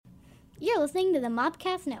You're listening to the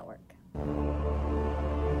Mobcast Network.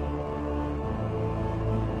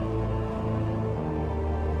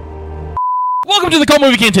 Welcome to the Cult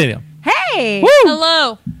Movie Cantina. Hey! Woo!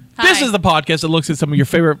 Hello. Hi. This is the podcast that looks at some of your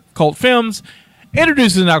favorite cult films,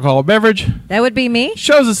 introduces an alcoholic beverage, That would be me.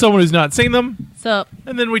 shows us someone who's not seen them, So,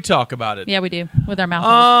 and then we talk about it. yeah, we do. With our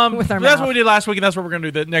mouth. With our That's mouth. what we did last week, and that's what we're going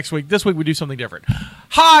to do next week. This week we do something different.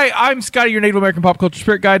 Hi, I'm Scotty, your Native American pop culture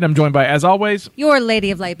spirit guide, and I'm joined by, as always, Your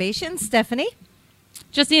Lady of Libation, Stephanie.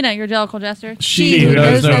 Justina, your Jellicle Jester. she who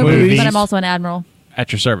knows no movies. But I'm also an admiral.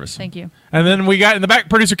 At your service. Thank you. And then we got in the back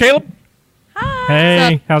producer Caleb.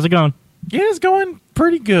 Hey, What's up? how's it going? Yeah, it's going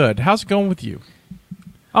pretty good. How's it going with you?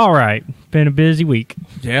 All right. Been a busy week.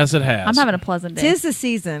 Yes, it has. I'm having a pleasant day. Tis the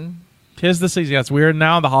season. Tis the season. Yes, we're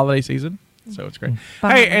now in the holiday season, so it's great.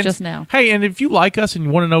 Bummer, Hey, and just now. Hey, and if you like us and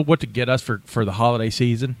you want to know what to get us for the holiday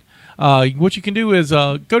season, what you can do is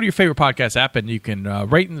go to your favorite podcast app and you can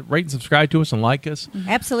rate and subscribe to us and like us.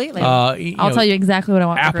 Absolutely. I'll tell you exactly what I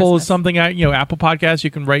want for Apple Christmas. is something Apple Podcasts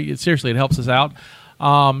you can rate. Seriously, it helps us out.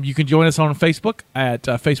 You can join us on Facebook at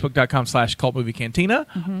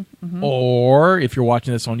facebook.com/cultmoviecantina. Or if you're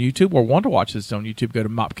watching this on YouTube or want to watch this on YouTube, go to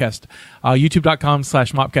Mopcast,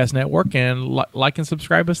 youtube.com/Mopcast Network and like and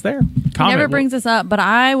subscribe us there. He Comment. never brings this up, but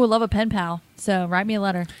I would love a pen pal. So write me a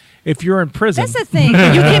letter. If you're in prison. That's the thing. You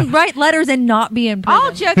can write letters and not be in prison.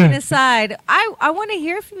 All joking aside, I want to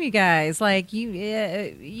hear from you guys. Like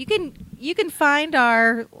you can find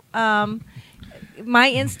our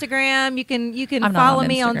my Instagram. You can I'm not follow on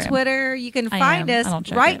me on Instagram. Twitter. You can I find am. us. I don't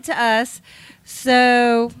check Write it. to us.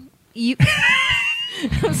 So you.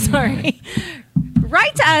 I'm sorry.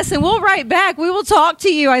 Write to us and we'll write back. We will talk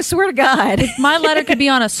to you. I swear to God. My letter could be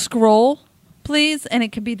on a scroll, please, and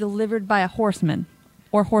it could be delivered by a horseman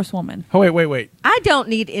or horsewoman. Oh, wait. I don't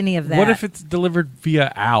need any of that. What if it's delivered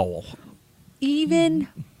via owl? Even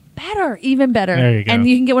better. There you go. And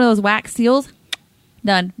you can get one of those wax seals.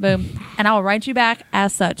 Done. Boom. And I will write you back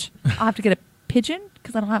as such. I'll have to get a pigeon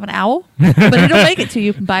because I don't have an owl, but it'll make it to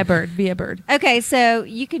you by bird, via bird. Okay, so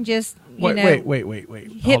you can just Wait.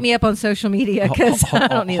 hit me up on social media because I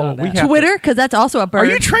don't need all We that. have Twitter, because that's also a Are bird.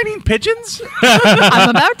 you training pigeons? I'm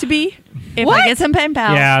about to be. If What? I get some pen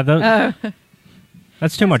pals. Yeah,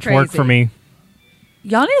 that's too much work crazy. for me.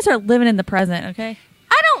 Y'all need to start living in the present, okay?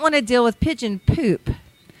 I don't want to deal with pigeon poop.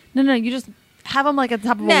 No, you just have them like at the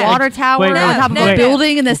top of No. a water tower Wait, or on top of no, a no.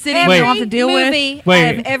 building in the city you Every don't have to deal with. movie Wait.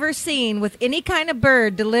 I've ever seen with any kind of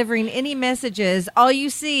bird delivering any messages, all you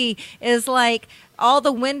see is like all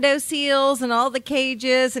the window seals and all the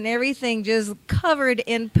cages and everything just covered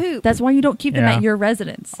in poop. That's why you don't keep them Yeah. at your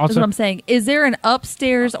residence. That's Also- what I'm saying. Is there an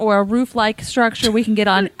upstairs or a roof-like structure we can get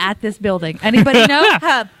on at this building? Anybody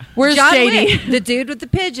know? Where's John Shady? Wick, the dude with the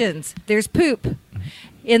pigeons. There's poop.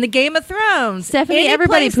 In the Game of Thrones, Stephanie, any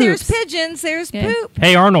everybody place there's poops. pigeons, there's Yeah. poop.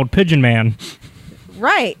 Hey, Arnold, Pigeon Man.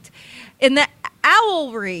 Right. In the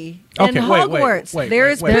owlry in Okay, Hogwarts, wait, there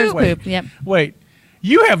is wait, poop. wait. Poop. Yep. Wait.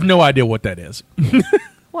 You have no idea what that is.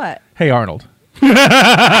 What? Hey, Arnold.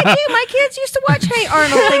 I do. My kids used to watch Hey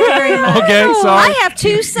Arnold. Thank you very much. Okay, sorry. I have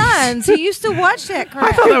two sons who used to watch that crap.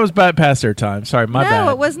 I thought that was bad past their time. Sorry, my No,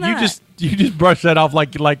 bad. it was not. You just brushed that off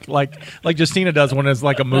like Justina does when it's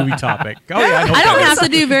like a movie topic. Oh yeah, I know I don't that. have to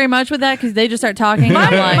do very much with that because they just start talking. and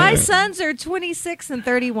I'm like, My sons are 26 and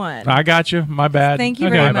 31. I got you. My bad. Thank you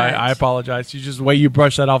Okay. very My- much. I apologize. You just the way you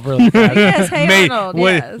brushed that off really fast. Yes, Hey Arnold,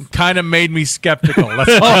 yes. Kind of made me skeptical. That's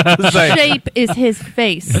all I have to say. shape is his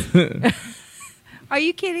face. Are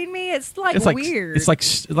you kidding me? It's like It's like weird. It's like It's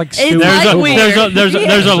stupid. like There's a, weird. there's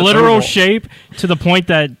a literal Adorable. shape to the point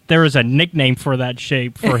that there is a nickname for that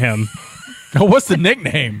shape for him. Oh, what's the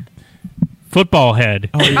nickname? Football head.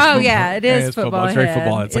 Oh yeah, it is it's football. It's very head.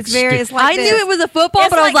 football. It's like very. sti- It's like I knew it was a football, It's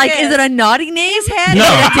but I was like like, is this. it a naughty name? His head. No.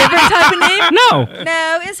 A different type of name? No,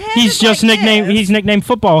 No, his head. he's is just like nicknamed. this. He's nicknamed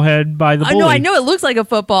Football Head by the I bully. know, I know it looks like a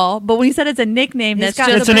football, but when you said it's a nickname, He's that's got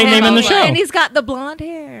just It's a nickname in the show. And he's got the blonde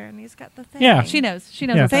hair, and he's got the thing. Yeah. She knows. She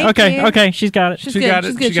knows. Yeah. her thing. Thank Okay. you. Okay. She's got it. She's She good. got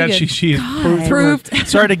She's it. good. She got it. She's She good. proved.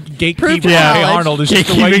 Sorry to gatekeep Proved Hey knowledge. Arnold. It's just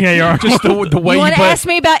the way Gatekeeping Hey Arnold. Just the way You you want to put. ask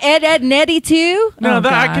me about Ed and Eddie too? No, Oh,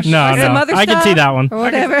 that I gosh. could. No, Some no. other I can stuff? see that one. Or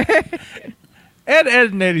whatever. Ed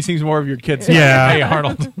and Eddie seems more of your kids. Yeah. Hey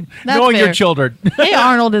Arnold. That's Knowing your fair. children. Hey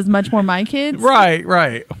Arnold is much more my kids. Right.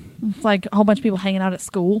 It's like a whole bunch of people hanging out at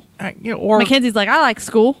school. Or Mackenzie's like, I like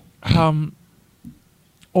school.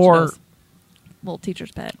 or knows. Little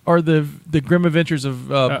teacher's pet. or the Grim Adventures of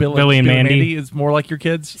Billy and Mandy. is more like your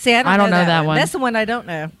kids. See, I don't know that one. That's the one I don't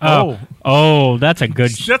know. Oh, that's a good.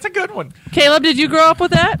 That's a good one. Caleb, did you grow up with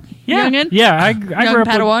that? Yeah, Youngin? yeah. I Young grew up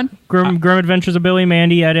Padawan? with Grim Adventures of Billy and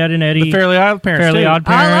Mandy, Ed, Ed and Eddie, The Fairly Odd Parents. Fairly too. Odd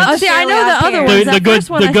I love Parents. Oh, see, I know Fairly the Odd other Parents. ones. That first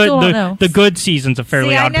one I still don't know. the good seasons of Fairly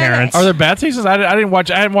See, I Odd know that. Parents. Are there bad seasons? I didn't watch.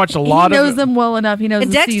 I hadn't watched a lot he of. knows them well enough. He knows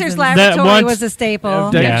And the Dexter's seasons. Laboratory once- was a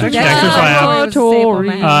staple. Yeah, Dexter's Laboratory was a staple,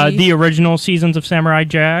 man. The original seasons of Samurai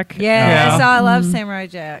Jack. Yeah, Yeah. I love Samurai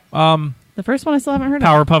Jack. The first one I still haven't heard of.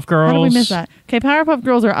 Powerpuff Girls. How did we miss that? Okay, Powerpuff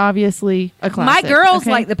Girls are obviously a My classic. girls okay?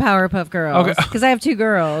 like the Powerpuff Girls Okay. because I have 2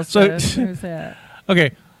 girls. So- So there's that.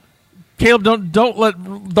 Okay, Caleb, don't let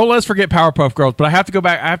us forget Powerpuff Girls. But I have to go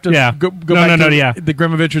back. I have to Yeah. go No, back no, to yeah. the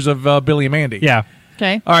Grim Adventures of Billy and Mandy. Yeah.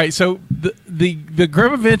 Okay. All right, so the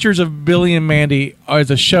Grim Adventures of Billy and Mandy is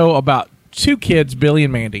a show about 2 kids, Billy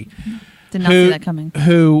and Mandy, Did not see that coming.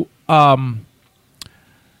 who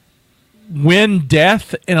win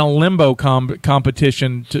death in a limbo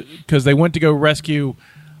competition because they went to go rescue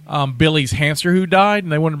Billy's hamster who died,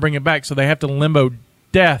 and they wanted to bring it back, so they have to limbo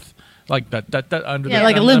death like that under Yeah, the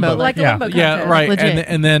like a limbo. Like a Yeah. limbo yeah, contest. right. Legit.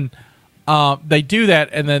 And then they do that,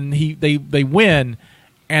 and then they win,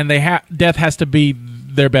 and Death has to be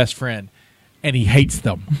their best friend, and he hates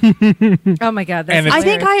them. Oh my God, that's And it's- I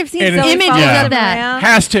think I have seen And some it's- images Yeah. of that.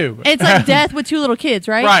 Has to. It's like Death with 2 little kids,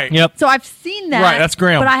 right? Right. Yep. So I've seen that. Right, that's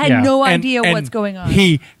grim. But I had Yeah. no And- idea and what's going on.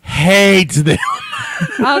 He hates them.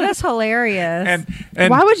 Oh, that's hilarious. and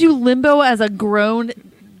Why would you limbo as a grown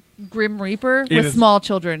Grim Reaper It with is- small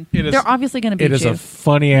children? it is- They're obviously going to beat it is you. a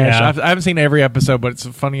funny ass. Yeah. I haven't seen every episode, but it's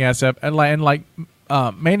a funny ass and like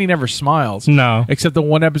Mandy never smiles. No. except the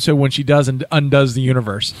one episode when she does and undoes the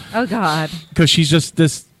universe Oh God, because she's just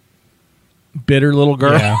this bitter little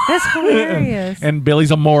girl. Yeah. that's hilarious. And Billy's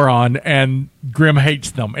a moron, and Grim hates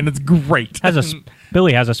them, and it's great.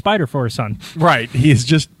 Billy has a spider for his son. Right, he is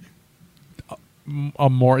just a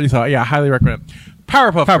more. So yeah, I highly recommend it.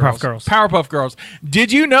 Powerpuff Girls. Powerpuff Girls.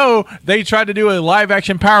 Did you know they tried to do a live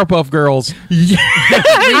action Powerpuff Girls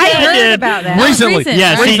I heard about that. recently? recent,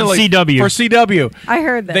 Yeah, right? CW. For CW. I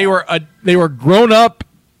heard that. They were grown up,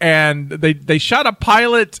 and they shot a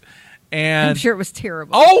pilot, and I'm sure it was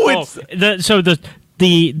terrible. it's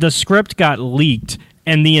The script got leaked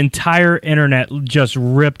and the entire internet just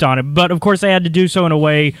ripped on it. But of course they had to do so in a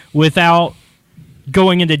way without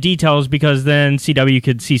going into details because then CW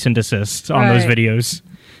could cease and desist on those Right. videos.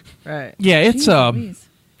 Right. yeah, Jeez Louise.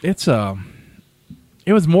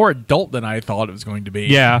 it was more adult than I thought it was going to be.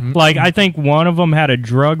 Yeah, like I think one of them had a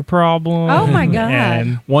drug problem. Oh, my God.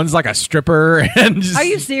 And One's like a stripper, and just, Are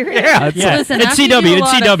you serious? Yeah, it's Yeah. Listen, It's after you CW, do a it's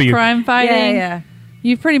lot of CW. crime fighting. Yeah, yeah.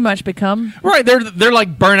 You've pretty much become. right. They're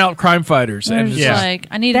like burnout crime fighters, They're and just it's, Yeah. like,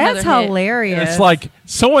 I need That's another hit. hilarious. it's like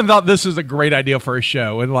someone thought this was a great idea for a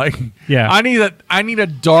show, and like, Yeah. I need a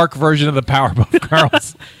dark version of the Powerpuff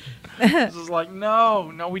Girls. This is like,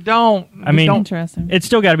 no, we don't. I mean, Interesting. it's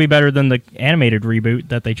still got to be better than the animated reboot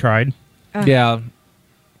that they tried. Yeah.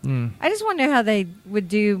 I just wonder how they would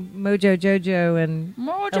do Mojo Jojo and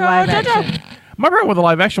Mojo a live Jojo. action. My problem with the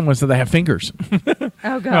live action was that they have fingers.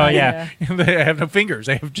 Oh God. Oh, yeah. They have no fingers.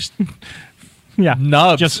 They have just Yeah,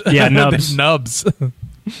 nubs. Just yeah, They have nubs. nubs.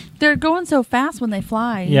 They're going so fast when they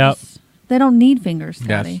fly. You Yep. just- They don't need fingers,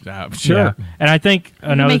 Scotty. Sure. Yeah. And I think You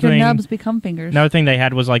can another make your thing. nubs become fingers. Another thing they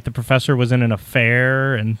had was like the professor was in an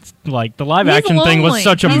affair, and like the live He's action thing was lonely.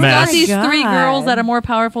 such a He's mess. got these God. 3 girls that are more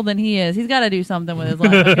powerful than he is. He's got to do something with his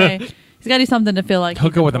life. Okay, he's got to do something to feel like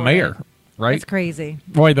Hook he up with the can mayor, afford right? That's crazy.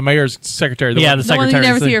 Roy, the mayor's secretary. Yeah, one- the it. The one that you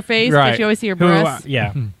secretary. never see your face, Right. but you always see your Who, breasts,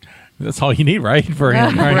 yeah, That's all you need, right? For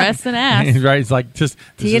him, right? breasts and ass. right. It's like just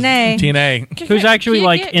this is TNA. TNA. who's actually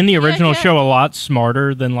like in the original Yeah. show a lot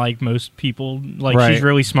smarter than like most people. Like Right. she's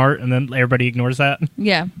really smart, and then everybody ignores that.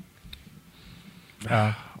 Yeah,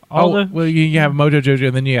 Well, you have Mojo Jojo,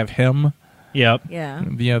 and then you have him. Yep. Yeah.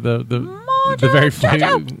 You know, the very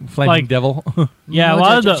flaming Like- devil. Yeah, a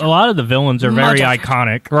lot of the villains are very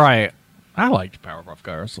iconic. Right. I liked Powerpuff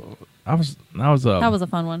Girls. That was that was a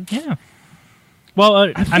fun one. Yeah.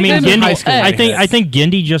 Well, I mean, in high Gindi. school I they think had- I think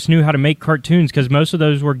Gindi just knew how to make cartoons because most of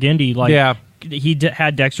those were Gindi. Like, Yeah. he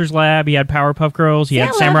had Dexter's Lab, he had Powerpuff Girls, he See, I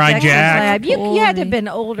had love Samurai Dexter's Jack. Lab. You had to have Boy. been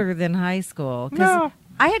older than high school because No.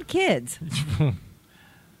 I had kids.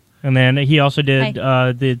 And then he also did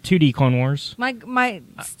Hi. the 2D Clone Wars. My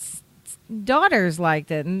daughters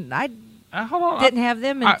liked it, and I Hold on. didn't have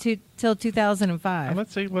them I- until 2005.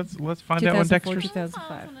 Let's see. Let's find out when 2004, Dexter's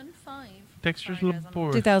 2005. Dexter's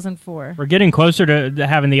Laboratory. 2004. We're getting closer to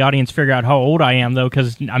having the audience figure out how old I am, though,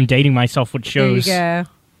 because I'm dating myself with shows. There you go.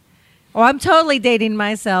 Oh, I'm totally dating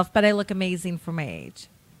myself, but I look amazing for my age.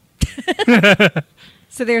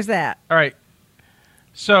 So there's that. All right.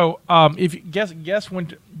 So, if you guess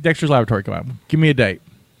when Dexter's Laboratory come out. Give me a date.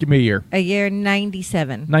 Give me a year. A year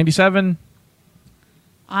 97. 97.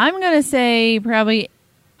 I'm gonna say probably.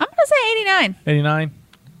 I'm gonna say 89. 89.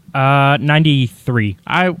 93.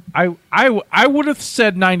 I would have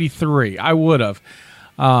said 93. I would have.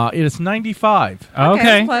 It is 95.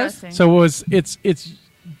 Okay. Close. So it's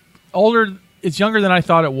older. It's younger than I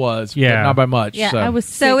thought it was. Yeah. But not by much. Yeah, so. I was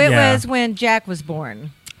So sick. it Yeah. was when Jack was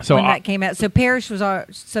born. So when I- that came out. So Parrish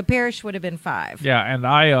would have been 5. Yeah, and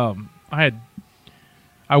I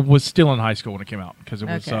was still in high school when it came out because it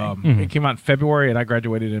was Okay. it came out in February and I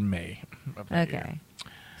graduated in May. Of that Okay. year.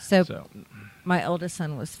 So my oldest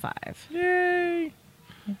son was 5 Yay!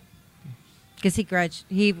 because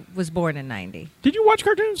he was born in 90. Did you watch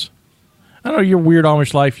cartoons? I don't know your weird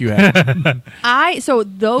Amish life you had. So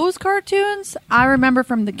those cartoons I remember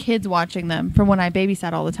from the kids watching them from when I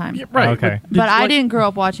babysat all the time. Yeah, right. Okay. But I didn't grow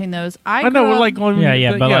up watching those. I know, grew up- like when,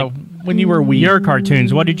 Yeah, but like when you were a wee. Your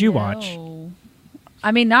cartoons, what did you watch? No.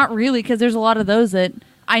 I mean, not really, because there's a lot of those that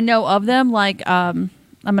I know of them. Like, I'm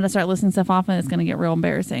going to start listing stuff off, and it's going to get real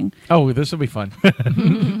embarrassing. Oh, this will be fun.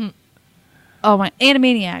 Oh my,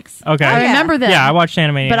 Animaniacs. Okay. I Yeah. remember them. Yeah, I watched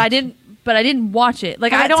Animaniacs. but I didn't. But I didn't watch it.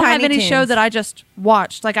 Like, How I about don't have Tiny any show Toons? that I just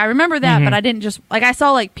watched. Like, I remember that, Mhm. but I didn't just like I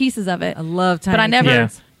saw like pieces of it. I love Tiny but I never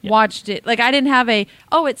Toons. watched it. Like, I didn't have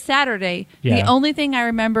it's Saturday. Yeah. The only thing I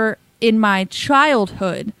remember in my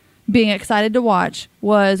childhood being excited to watch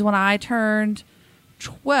was when I turned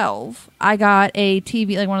 12. I got a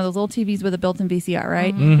TV, like one of those little TVs with a built-in VCR,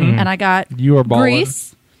 right? Mhm. And I got You were balling.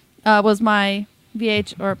 Grease was my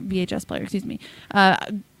VHS player, excuse me.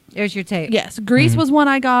 There's your tape. Yes, Grease Mhm. was one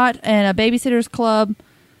I got, and a Babysitter's Club,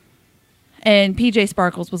 and PJ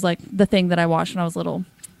Sparkles was like the thing that I watched when I was little,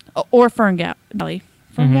 or Fern Gully.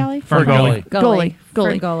 Fern Mhm. Gully? Fern Gully.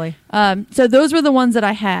 Goalie. Goalie. So those were the ones that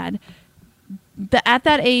I had. At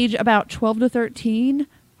that age, about 12 to 13,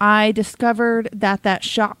 I discovered that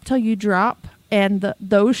Shop Till You Drop and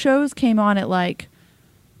those shows came on at like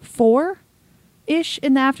 4-ish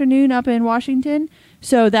in the afternoon up in Washington.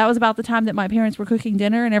 So that was about the time that my parents were cooking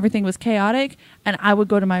dinner and everything was chaotic. And I would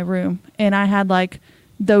go to my room and I had like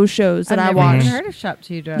those shows that I I've never watched. even heard of Shop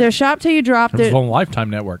Till You Drop. There's Shop Till You Drop. It was There- on Lifetime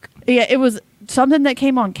Network. yeah, it was something that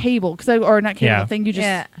came on cable or not cable. Yeah. Thing you just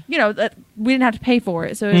Yeah. that we didn't have to pay for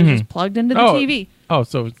it, so it was Mhm. just plugged into the Oh. TV. Oh,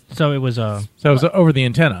 so So it was it was over the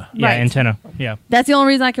antenna. Right. antenna. Yeah. That's the only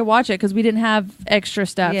reason I could watch it because we didn't have extra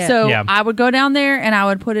stuff. Yeah. So Yeah. I would go down there and I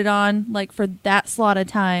would put it on like for that slot of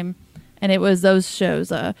time, and it was those shows.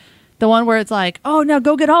 The one where it's like, oh no,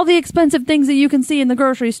 go get all the expensive things that you can see in the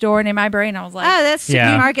grocery store. And in my brain, I was like, Oh, that's Yeah.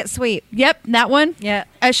 Supermarket Sweep. yep, that one. Yeah.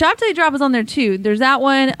 Shop Till You Drop was on there too. There's that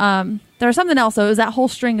one. There was something else though. It was that whole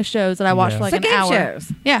string of shows that I watched Yeah. for like So an game hour.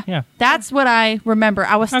 shows. Yeah, Yeah. That's what I remember.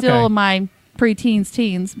 I was still Okay. in my preteens,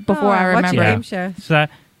 teens before Oh, I watch remember. a Yeah. game show. So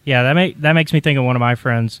that makes me think of one of my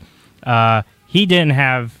friends. He didn't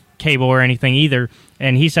have cable or anything either,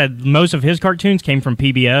 and he said most of his cartoons came from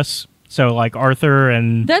PBS. So like Arthur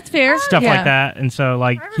and That's fair. stuff Yeah. like that, and so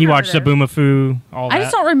like I he remember watched those. Zaboomafu. All that. I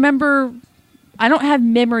just don't remember. I don't have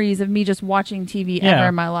memories of me just watching TV ever Yeah.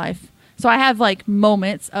 in my life. So I have like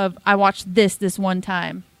moments of I watched this one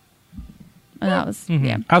time, and that was Mhm.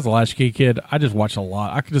 yeah. I was a latchkey kid. I just watched a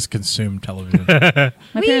lot. I could just consume television. My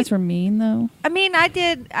parents were mean though. I mean, I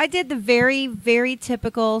did the very, very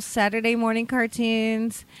typical Saturday morning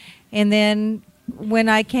cartoons, and then when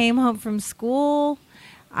I came home from school,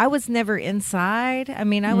 I was never inside. I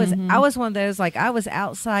mean, I was one of those like I was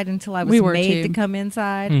outside until I was We were made too. to come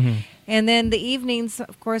inside. Mhm. And then the evenings,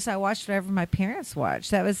 of course, I watched whatever my parents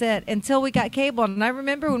watched. That was it until we got cable. And I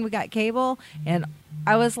remember when we got cable, and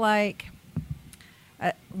I was like,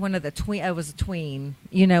 one of the tween. I was a tween,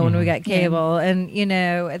 when we got cable, and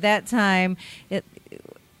at that time,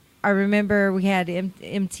 I remember we had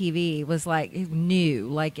MTV was like new,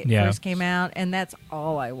 like it Yeah. first came out, and that's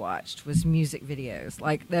all I watched was music videos.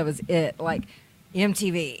 Like that was it, like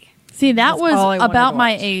MTV. See, that That's was all I wanted about to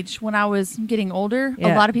my watch. age when I was getting older. A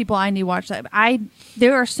Yeah. lot of people I knew watched that.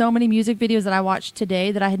 There are so many music videos that I watched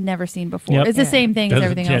today that I had never seen before. Yep. It's the Yeah. same thing as Doesn't-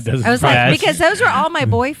 everything yeah, else. doesn't I was surprise like, me. because those were all my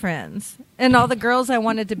boyfriends and all the girls I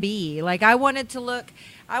wanted to be. Like I wanted to look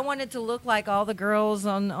like all the girls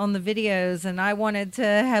on the videos, and I wanted to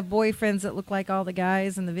have boyfriends that looked like all the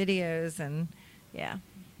guys in the videos, and yeah.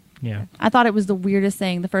 Yeah. I thought it was the weirdest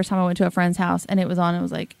thing the first time I went to a friend's house and it was on. It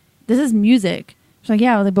was like, this is music. She's like,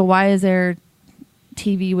 yeah, I was like, but why is there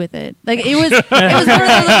TV with it? Like it was one of those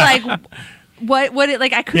like what it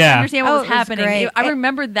like I couldn't Yeah. understand what Oh, was it was happening. great. I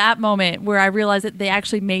remember that moment where I realized that they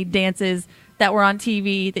actually made dances that were on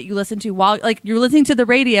TV that you listened to while like you're listening to the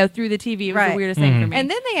radio through the TV. It was the Right. weirdest thing for me.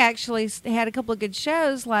 And then they actually had a couple of good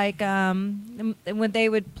shows, like when they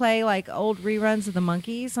would play like old reruns of the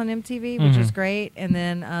Monkees on MTV, which was great. And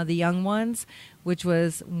then the Young Ones which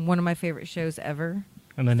was one of my favorite shows ever.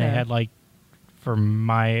 And then they So- had like, for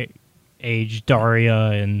my age,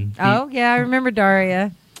 Daria and Oh yeah, I remember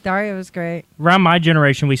Daria. Daria was great. around my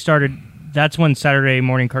generation, we started. That's when Saturday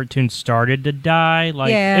morning cartoons started to die.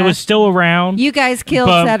 Like Yeah. it was still around. You guys killed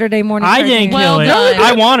But Saturday morning. I didn't cartoons. kill Well it. done.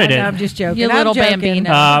 I wanted I'm it. just joking. You I'm little joking.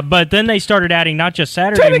 bambino. But then they started adding not just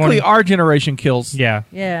Saturday Technically, morning. our generation kills. Yeah.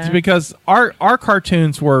 Yeah, It's because our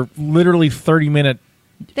cartoons were literally 30-minute.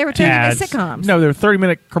 they were turning Ads. into sitcoms. No, they were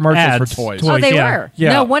 30-minute commercials Ads. for toys. Toys. oh, they yeah. were.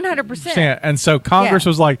 Yeah. No, 100%. Yeah, and so Congress Yeah.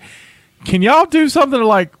 was like, "Can y'all do something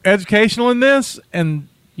like educational in this?" And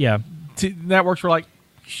Yeah. networks were like,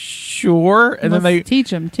 "Sure." And then Let's teach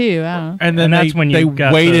them too. I don't know. and then And that's they, when you they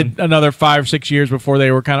got waited another 5 or 6 years before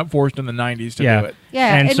they were kind of forced in the 90s to Yeah. do it.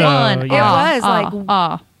 Yeah, And and so, it yeah. was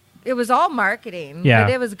like it was all marketing. Yeah.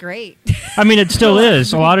 but it was great. I mean, it still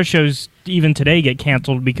is. A lot of shows even today get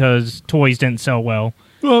canceled because toys didn't sell well.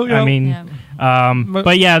 Well, I mean, Yeah.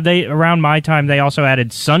 but yeah, they around my time they also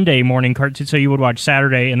added Sunday morning cartoons, so you would watch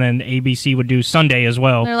Saturday, and then ABC would do Sunday as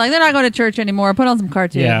well. They're like, they're not going to church anymore. Put on some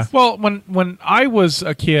cartoons. Yeah. well, when I was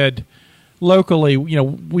a kid, locally,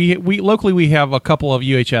 we locally we have a couple of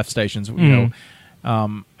UHF stations. You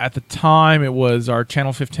know, at the time it was our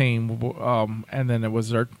Channel 15, and then it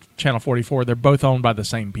was our Channel 44. They're both owned by the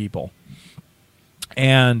same people,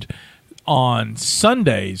 and on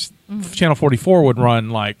Sundays, Channel 44 would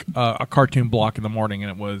run like a cartoon block in the morning,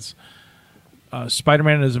 and it was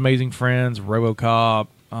Spider-Man and His Amazing Friends, RoboCop,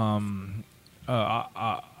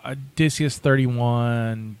 Odysseus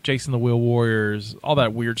 31, Jason the Wheel Warriors, all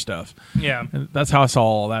that weird stuff. Yeah. And that's how I saw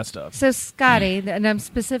all that stuff. So Scotty, and I'm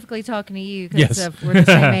specifically talking to you Yes. because we're the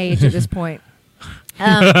same age at this point.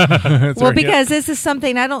 Well, because this is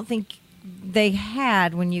something I don't think they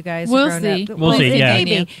had when you guys We'll were growing see. up. We'll see, yeah.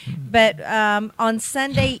 Maybe. But on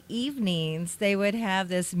Sunday evenings, they would have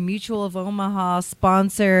this Mutual of Omaha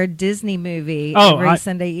sponsored Disney movie every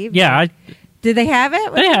Sunday evening. Yeah, Did they have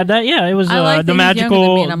it? they had that. Yeah, it was I like the that he's younger than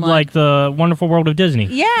magical, me, and I'm like the Wonderful World of Disney.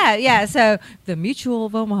 Yeah. So the Mutual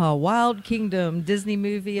of Omaha Wild Kingdom Disney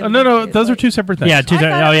movie. No, those are two separate things. Yeah, I thought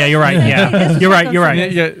oh it yeah, was you're right. the same Yeah, thing. This was you're right. like You're on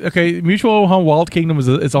right. Yeah, okay. Mutual Home Wild Kingdom was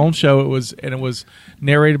its own show. It was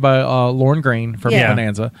narrated by Lauren Green from Yeah.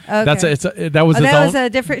 Bonanza. Okay. That was its that own. was a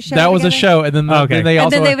different show. That was a together? show, and then Okay. then they And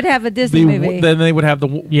also then they would have a Disney movie. Then they would have the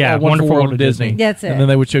Wonderful World of Disney. That's it. And then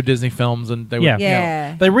they would show Disney films, and they would, Yeah.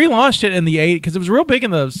 Yeah. they relaunched it in the 80s because it was real big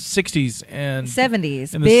in the 60s and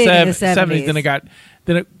 70s. in the Big in the 70s. 70s.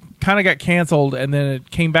 Then it kind of got canceled, and then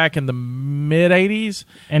it came back in the mid 80s,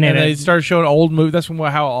 And and then they it- started showing old movies. That's when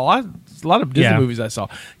how a lot of Disney Yeah. movies I saw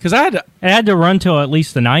because I had to. It had to run till at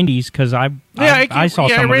least the 90s because I saw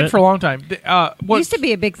it some ran of it. for a long time. What used to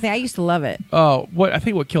be a big thing. I used to love it. what I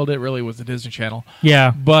think what killed it really was the Disney Channel,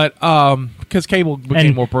 Yeah. but because cable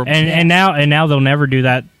became more and now they'll never do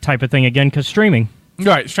that type of thing again because streaming.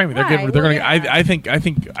 right streaming. They're Right, getting, they're well, going. yeah. I think by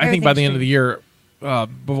Everything's the end of the year,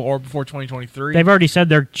 before 2023. They've already said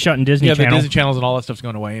they're shutting Disney the Channel. Disney channels and all that stuff's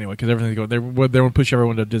going away anyway because everything's going. They want to push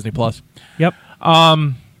everyone to Disney Plus. Yep.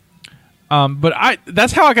 But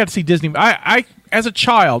that's how I got to see Disney. I as a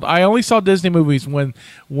child, I only saw Disney movies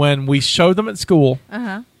when we showed them at school.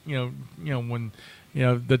 Uh-huh. When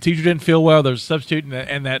the teacher didn't feel well, there was a substitute,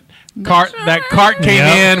 and that cart came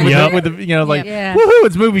Yep. in Yep. with the like Yeah. woohoo,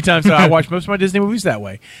 it's movie time. So I watched most of my Disney movies that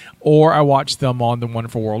way, or I watched them on the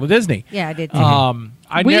Wonderful World of Disney. Yeah, I did too.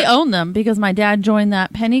 We own them because my dad joined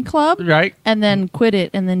that penny club, right. and then quit it,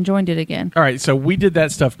 and then joined it again. All right, so we did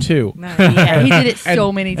that stuff too. Nice. Yeah, he did it so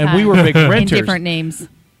And- many and times. we were big in renters. different names.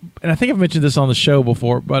 And I think I've mentioned this on the show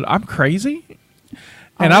before, but I'm crazy,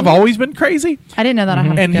 and Oh, I've yeah? always been crazy. I didn't know that. I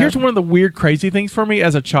had to And go. here's one of the weird, crazy things for me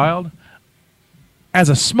as a child. As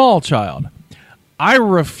a small child, I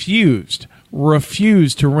refused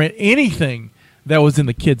to rent anything that was in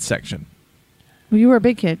the kids section. Well, you were a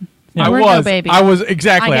big kid. You I weren't was. no baby. I was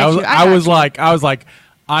exactly. I I was. get you. I I was got you. like.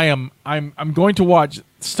 I'm going to watch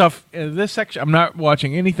stuff in this section. I'm not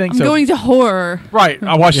watching anything. I'm so going to horror. right.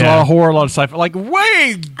 I watched a Yeah. lot of horror, a lot of sci-fi. Like,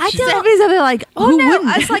 wait. I don't. Somebody's over there like, Oh who no! wouldn't?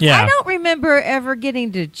 I was like, Yeah. I don't remember ever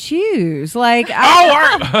getting to choose. Like, Oh,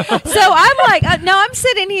 all right. so I'm like, no, I'm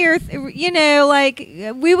sitting here. Like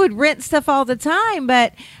we would rent stuff all the time,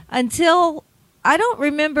 but until I don't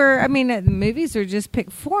remember. I mean, the movies are just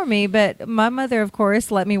picked for me, but my mother, of course,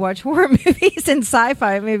 let me watch horror movies and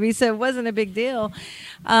sci-fi movies, so it wasn't a big deal.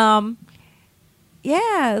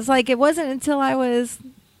 Yeah, it's like it wasn't until I was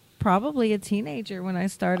probably a teenager when I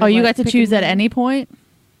started. Oh, you like, got to picking choose at movies. any point?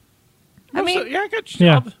 I mean, yeah, I got you.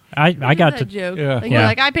 Yeah. I got to. That's a joke. Yeah. Like, Yeah. You're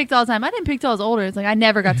like, I picked all the time. I didn't pick till I was older. It's like I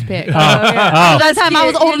never got to pick. Oh. By the time I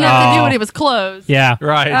was old enough to do Oh. it, it was closed. Yeah.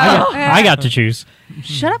 Right. Oh. I got to choose.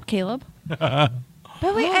 Shut up, Caleb.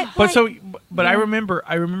 But wait, I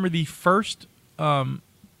remember the first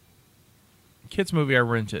kids movie I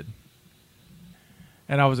rented,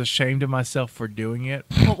 and I was ashamed of myself for doing it.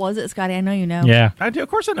 What was it, Scotty? I know you know. Yeah. I do, of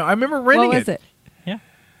course I know. I remember renting what was it? Yeah.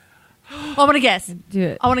 Oh, I want to guess. Do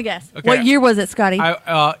it. I want to guess. Okay. What year was it, Scotty?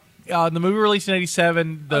 The movie released in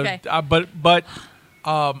 '87. Okay. But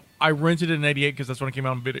I rented it in '88 because that's when it came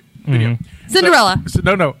out on video. Cinderella.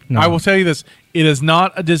 No. I will tell you this: it is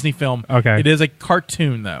not a Disney film. Okay. It is a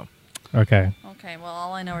cartoon, though, Okay. Okay, well,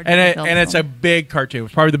 all I know are and Disney films, it's so. a big cartoon.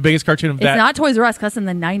 It's probably the biggest cartoon of It's that. not Toys R Us, because in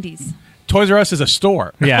the 90s. Toys R Us is a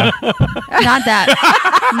store. Yeah. Not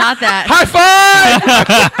that. Not that. High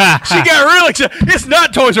five! She got really excited. It's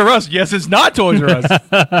not Toys R Us. Yes, it's not Toys R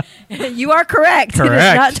Us. You are correct. It is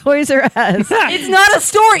Correct. not Toys R Us. It's not a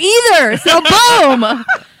store either, so boom!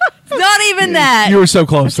 It's not even that. You were so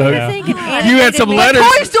close, though. I think an You animated had some movie- letters.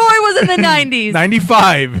 Toy Story was in the 90s.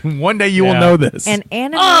 95. One day you will Yeah. know this. An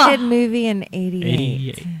animated movie in 88.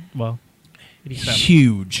 88. Well, 87.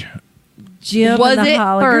 Huge. Jim Was and the it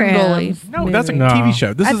Hologram. Ferngully? No, that's a No. TV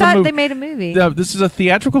show. This I is a thought movie. they made a movie. This is a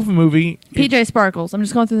theatrical movie. PJ Sparkles. I'm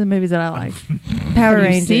just going through the movies that I like. Power Have you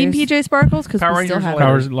Rangers. seen PJ Sparkles? Because Power we still Rangers have later. it.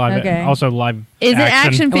 Powers live. Okay. Also live. Is it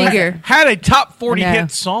action figure? Had a top 40 I know.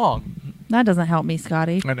 hit song. That doesn't help me,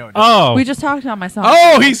 Scotty. I know. It Oh. We just talked about my song.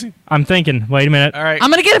 Oh, he's I'm thinking. Wait a minute. all right. I'm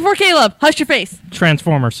going to get it for Caleb. Hush your face.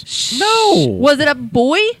 Transformers. no. Was it a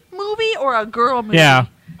boy movie or a girl movie? Yeah.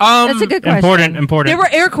 That's a good question. Important. There were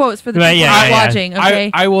air quotes for the Right, people yeah, not yeah. watching,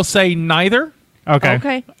 okay? I will say neither Okay.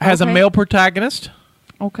 Okay. has okay. a male protagonist.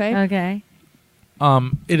 Okay. Okay.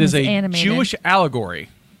 It is It's a animated. Jewish allegory.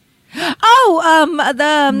 Oh, the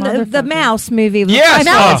Motherfucker. mouse movie. Yes.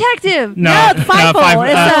 Now Oh. detective. No. Fievel.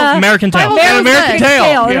 It's American Tail. Fievel An American American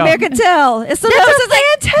Tale. An Yeah. American Tale. It's That's a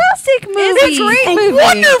fantastic movie. It's a great movie.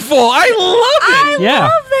 Wonderful. I love it. Yeah. love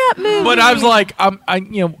that movie. But I was like, I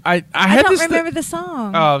I had don't this remember the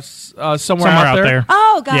song. somewhere Somewhere out there.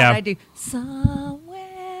 Oh God, Yeah. I do.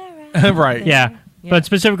 Somewhere. out Right. there. Yeah. But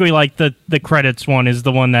specifically, like the credits one is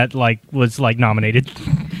the one that was nominated.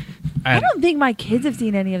 I don't think my kids have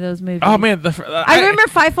seen any of those movies. Oh man, I remember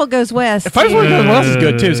Fievel Goes West. If I was too. one of else is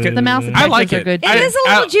good too. It's good. The mouse I like detectives it. are good. It I- is a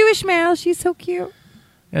little Jewish mouse. She's so cute.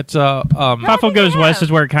 It's Fievel Goes West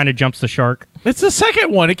is where it kind of jumps the shark. it's the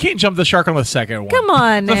second one. It can't jump the shark on the second one. Come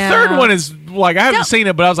on The now. third one is like I haven't Don't- seen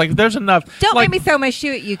it, but I was like, there's enough. Don't like, make me throw my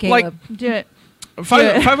shoe at you, like- Caleb. Do it.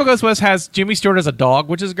 Five Goes West has Jimmy Stewart as a dog,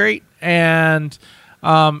 which is great, and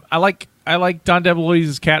I like Don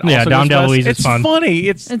DeLuise's cat. Yeah, also Don goes West. DeLuise is It's fun. funny.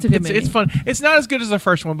 It's It's a good it's movie. fun. It's not as good as the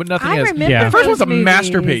first one, but nothing I is. remember Yeah. The first those one's a movies.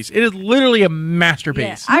 masterpiece. It is literally a Yeah,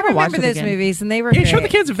 masterpiece. I Never watched remember it those again. movies, and they were Yeah, show the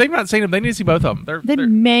great. kids if they've not seen them. They need to see both of them. They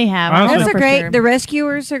may have. Honestly- I don't Those know are for great. sure. The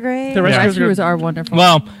Rescuers are great. The The Rescuers Rescuers are wonderful.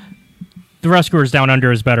 Well, The Rescuers Down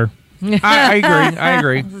Under is better. I agree. I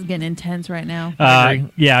agree. This is getting intense right now. I agree.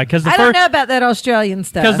 Yeah, because the I don't first know about that Australian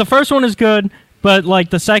stuff. because the first one is good, but like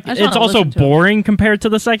the I second, just it's wanna also listen to it. boring compared to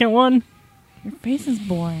the second one. Your face is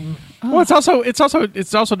boring. Well, it's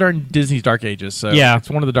also during Disney's Dark Ages. So Yeah. it's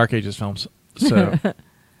one of the Dark Ages films. So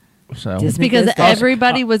Disney It's because goes to-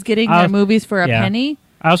 everybody was getting their movies for a yeah. penny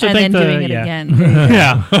I also and think then the doing it yeah. again.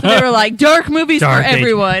 yeah. So they were like, dark movies Dark for Age.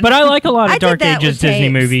 everyone. But I like a lot I of did Dark that Ages with Disney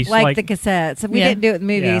tapes, movies, like the cassettes. We Yeah. didn't do it with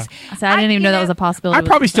movies. So I didn't even know that was a possibility. I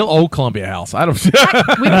probably still owe Columbia House. I don't. We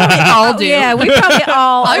probably all do. Yeah, we probably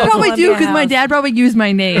all. I owe probably do Columbia because my House. dad probably used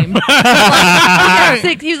my name.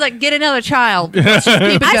 He was like, get another child. Let's just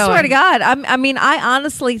keep it I going. swear to God, I mean, I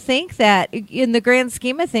honestly think that in the grand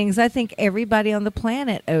scheme of things, I think everybody on the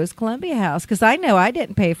planet owes Columbia House because I know I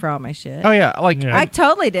didn't pay for all my shit. Oh yeah, like Yeah. I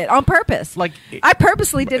totally did on purpose. like I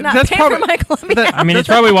purposely did not That's pay probably- for my Columbia that- House. I mean, it's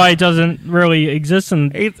probably why it doesn't really exist.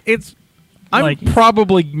 And it's. I'm Like-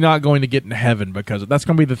 probably not going to get in heaven because that's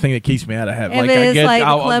going to be the thing that keeps me out of heaven. If I it's get, like the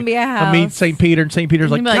I'll Columbia I'll meet House. St. Peter, and St.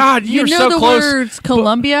 Peter's like, You'd be God, you you're know so the close. words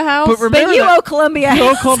Columbia House? But remember But you that- owe Columbia You owe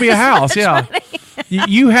House. Columbia House, yeah.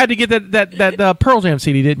 You had to get that Pearl Jam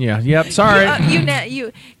CD, didn't you? Yep. Sorry.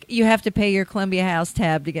 You have to pay your Columbia House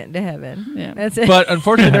tab to get into heaven. Yeah. That's it. But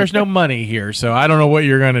unfortunately, there's no money here, so I don't know what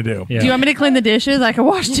you're going to do. yeah. Do you want me to clean the dishes? I can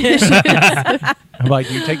wash dishes. I'm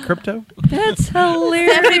like, you take crypto? That's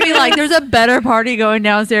hilarious. Stephanie be like, there's a better party going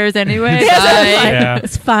downstairs anyway. Yes, Bye. Yeah.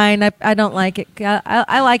 It's fine. I don't like it.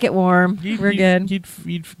 I like it warm. We're good.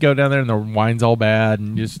 You'd go down there and the wine's all bad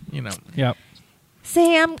and just, Yep.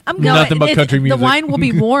 Sam, I'm going. Nothing but country music. The wine will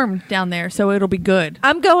be warm down there, so it'll be good.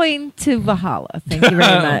 I'm going to Valhalla. Thank you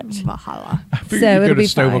very much. Valhalla. figured So you'd go it'll to be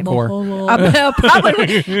fine. Stovacor. I'm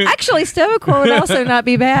probably actually Stovacor would also not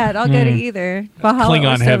be bad. I'll go to either Valhalla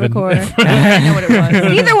Klingon or heaven. Stovacor. I know what it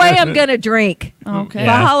was. Either way, I'm gonna drink. Okay. Yeah.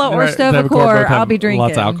 Valhalla or Right, they, of course, Stavacor, both have I'll be drinking.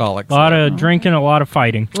 Lots of alcoholics. A lot of drinking, a lot of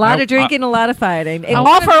fighting. A lot of drinking, a lot of fighting. And I-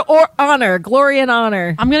 all for honor, glory and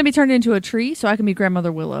honor. I'm gonna be turned into a tree so I can be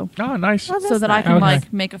Grandmother Willow, Oh, nice. Oh, so that's that I can Okay.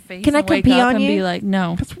 like make a face. Can I and come wake pee up on and you? be like,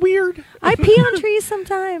 no. That's weird. I pee on trees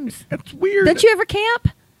sometimes. That's weird. Don't you ever camp?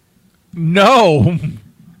 No.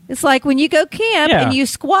 It's like when you go camp Yeah. and you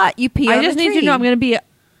squat, you pee on I just a need tree. you to know I'm gonna be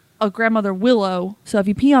a Grandmother Willow. So if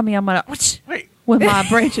you pee on me, I'm gonna Wait. with my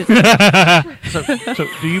branches. So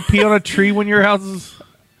do you pee on a tree when your house is?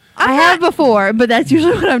 I have before, but that's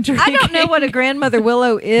usually what I'm drinking. I don't know what a grandmother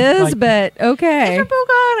willow is, Like- but okay. It's from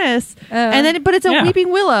Pocahontas, and then but it's a Yeah.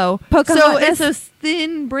 weeping willow. Pocahontas? So it's a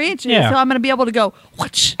thin branches. Yeah. So I'm gonna be able to go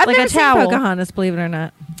whoosh, I've like never a seen towel. Pocahontas, believe it or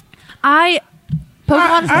not.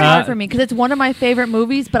 Pocahontas is Uh, hard for me because it's one of my favorite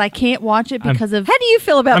movies, but I can't watch it because of. How do you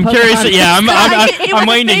feel about I'm Pocahontas? curious. Yeah, It was I'm a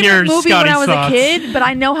waiting to favorite hear movie when I was Scotty's thoughts. a kid, but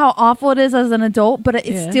I know how awful it is as an adult. But it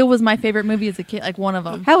Yeah. still was my favorite movie as a kid, like one of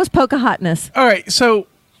them. How was Pocahontas? All right. So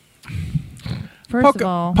First of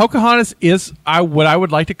all, Pocahontas is what I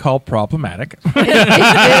would like to call problematic.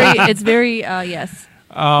 it's very yes.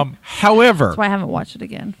 However, That's why I haven't watched it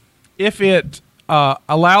again. if it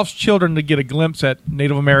allows children to get a glimpse at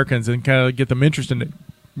Native Americans and kind of get them interested in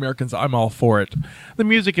Americans, I'm all for it. The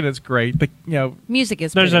music in it's great. Music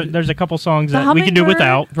is There's pretty. there's a couple songs The that we can do Hummingbird?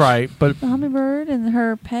 without. right, but The hummingbird and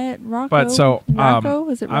her pet Rocco. but so Rocco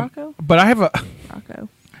is it I'm- Rocco? But I have a Rocco.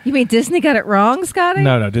 You mean Disney got it wrong, Scotty?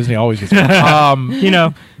 no. Disney always gets it. You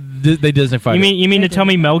know, They Disney fight. you mean They to tell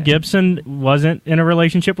me did. Mel Gibson wasn't in a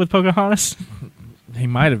relationship with Pocahontas? He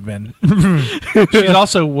might have been. She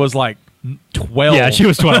also was like 12. Yeah, she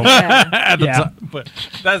was 12. Yeah. at the Yeah. time. But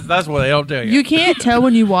that's what they don't tell you. You can't tell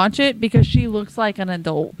when you watch it because she looks like an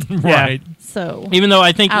adult. right. So Even though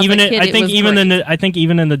I think As a even kid, I it think was even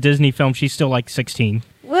great. in the Disney film she's still like 16.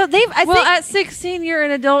 Well, I well, think at 16, you're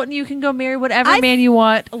an adult and you can go marry whatever I man you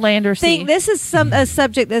want, land or sea. think this is a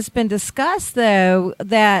subject that's been discussed, though,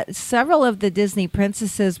 that several of the Disney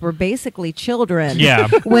princesses were basically children. Yeah.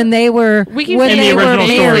 when they were We keep when saying they In the were original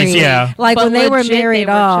married, stories, yeah. like But when they were legit, they married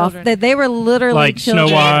were off, children. that they were literally Like Snow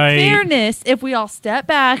children. White. In fairness, if we all step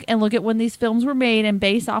back and look at when these films were made and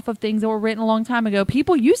based off of things that were written a long time ago,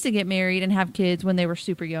 people used to get married and have kids when they were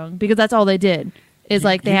super young because that's all they did. Is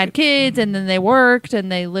like they had kids and then they worked and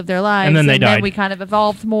they lived their lives And then they died. we kind of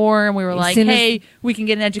evolved more and we were like, soon as- hey, we can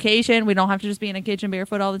get an education. We don't have to just be in a kitchen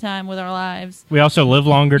barefoot all the time with our lives. We also live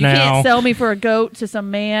longer You now. can't sell me for a goat to some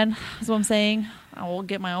man. That's what I'm saying. I will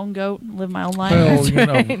get my own goat, and live my own life. Well, you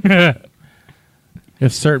know,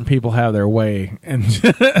 if certain people have their way, and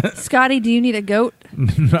Scotty, do you need a goat?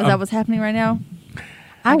 Is that what's happening right now?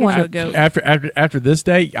 I want a goat. after this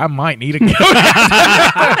day, I might need a goat.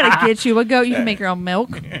 I'm gonna get you a goat. You can make your own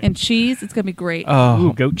milk and cheese. It's gonna be great.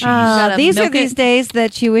 Ooh, goat cheese. Gotta These are milk these it. days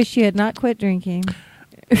that you wish you had not quit drinking.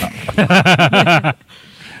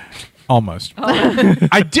 Almost.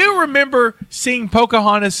 I do remember seeing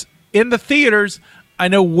Pocahontas in the theaters. I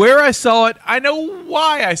know where I saw it. I know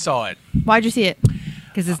why I saw it. Why'd you see it?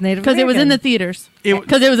 Because it's Native Because it was in the American. theaters. It-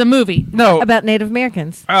 Because it was a movie. No, About Native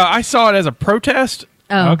Americans. I saw it as a protest.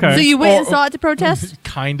 Oh. Okay. So you went and Or- saw it to protest?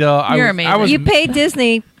 Kinda. You're I amazing. was, You paid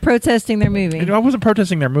Disney protesting their movie. I wasn't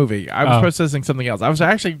protesting their movie. I was Oh. protesting something else. I was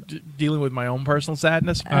actually dealing with my own personal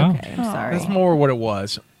sadness. Oh. Okay, I'm sorry. That's more what it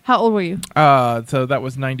was. How old were you? So that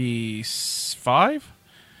was 95.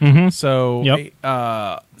 Mm-hmm. So Yep.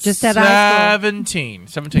 Just out of high 17.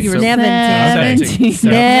 17. You were So- 17. 17.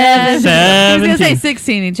 17. He was going to say 17.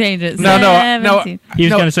 16 and change it. No, no, 17. He was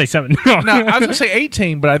No. going to say 7. No, I was going to say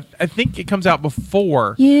 18, but I think it comes out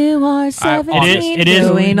before. You are 17, It is.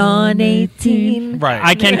 going on 18. Right.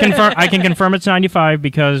 I can confirm. I can confirm it's 95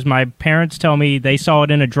 because my parents tell me they saw it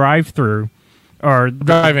in a drive-through or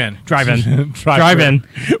Drive-in. drive-in. Drive-in. And-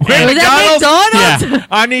 Was that McDonald's? Yeah.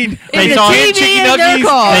 I need They they saw saw it- chicken in their nuggets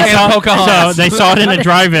car. and So Pocahontas. they saw it in a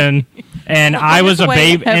drive-in, and I was a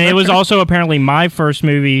Way baby, and it ever. was also apparently my first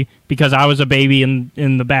movie because I was a baby in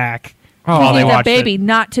the back while they He's a watched baby, it.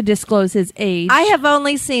 not to disclose his age. I have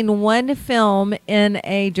only seen one film in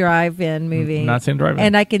a drive-in movie. Not seen drive-in.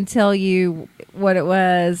 And I can tell you what it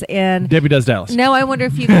was. And Debbie Does Dallas. no, I wonder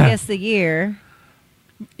if you can guess the year.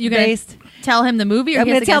 You're going Based. to tell him the movie? Or I'm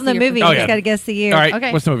he going has to tell guess him the year movie. Oh, He's yeah. got to guess the year. All right.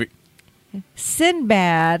 Okay. What's the movie?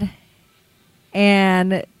 Sinbad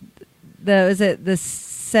and the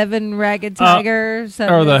Seven Ragged Tiger?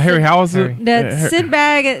 Or the Harry Howes? Harry. The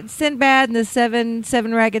Sinbad and the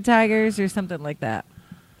Seven Ragged Tigers or something like that.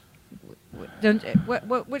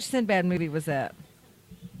 Which Sinbad movie was that?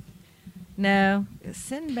 No,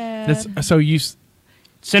 Sinbad. So you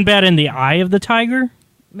Sinbad in the Eye of the Tiger.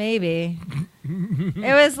 Maybe.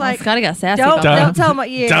 It was like, Scotty got sassy. don't about don't tell them what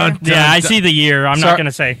year. Dun. Yeah, I see the year. I'm Sorry. not going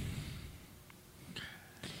to say.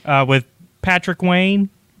 With Patrick Wayne.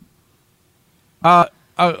 Can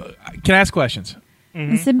I ask questions? that.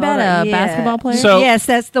 Is Sinbad Hold on, a yeah. basketball player? So- Yes,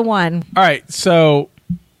 that's the one. All right, so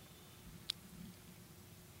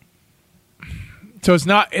it's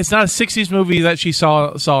not a '60s movie that she saw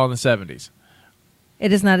in the '70s.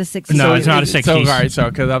 It is not a 60s. No, it's not a So 60s. all right, so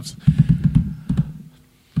because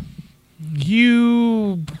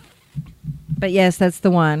But yes, that's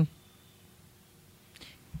the one.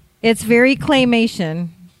 It's very claymation.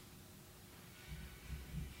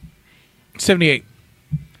 78.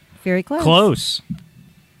 Very close. Close.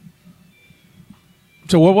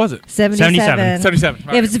 So what was it? 77. 77.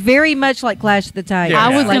 All It was very much like Clash of the Titans. Yeah. I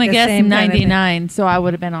was Like going to the guess same kind of thing. 99, so I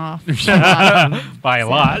would have been off. By a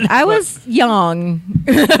lot. I was young.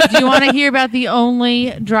 Do you want to hear about the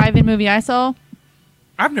only drive-in movie I saw?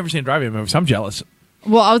 I've never seen a drive-in movie, so I'm jealous.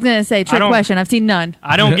 Well, I was going to say trick don't- question. I've seen none.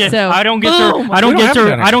 I don't get. So- I don't get Boom. to. I don't We don't get have to.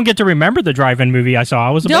 that. I don't get to remember the drive-in movie I saw.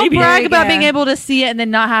 I was a Don't baby. brag about Yeah. being able to see it and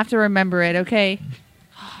then not have to remember it, okay?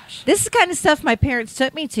 This is the kind of stuff my parents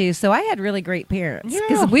took me to, so I had really great parents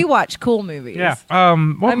because Yeah. we watch cool movies. Yeah.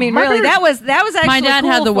 Well, I mean, my really, parents- that was actually My dad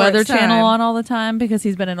cool had the for Weather its time. Channel on all the time because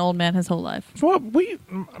he's been an old man his whole life. Well,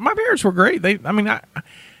 my parents were great.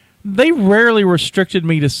 They rarely restricted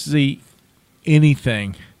me to see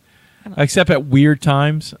anything, except at weird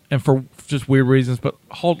times and for just weird reasons. But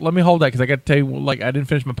let me hold that because I got to tell you, like, I didn't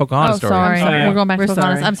finish my Pocahontas story. sorry. I'm sorry. We're going back We're to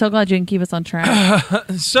Pocahontas. sorry. I'm so glad you can keep us on track.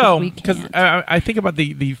 So, We because can't. I think about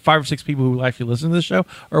the 5 or 6 people who actually listen to the show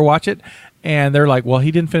or watch it, and they're like, "Well, he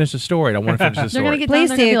didn't finish the story. I don't want to finish the They're story." going to get Please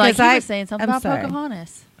done. They're do, going to be like, 'cause he I- was saying something I'm about sorry.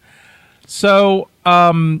 Pocahontas. So,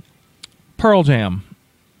 Pearl Jam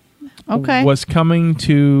Okay. was coming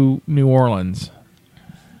to New Orleans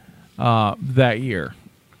that year,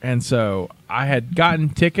 and so I had gotten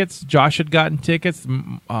tickets. Josh had gotten tickets.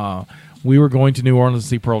 We were going to New Orleans to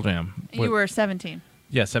see Pearl Jam. You were 17.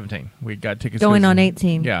 Yeah, 17. We got tickets. Going 'cause- on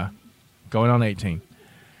 18. Yeah, going on 18.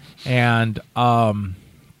 And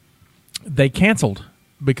they canceled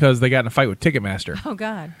because they got in a fight with Ticketmaster Oh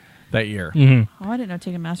God. that year. Mhm. Oh, I didn't know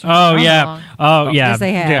Ticketmaster. Oh was yeah. long. Oh yeah. Yes,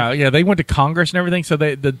 they have. Yeah, they went to Congress and everything. So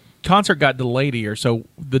the concert got delayed a year. So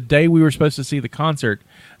the day we were supposed to see the concert,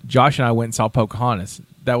 Josh and I went and saw Pocahontas.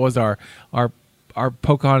 That was our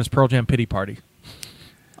Pocahontas Pearl Jam pity party.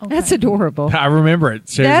 Okay. That's adorable. I remember it.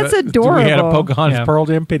 That's We had a adorable. Pocahontas Yeah. Pearl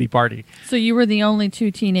Jam pity party. So you were the only 2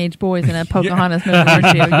 teenage boys in a Pocahontas movie,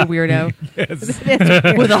 weren't you? You weirdo.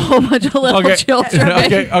 Yes. With a whole bunch of little children.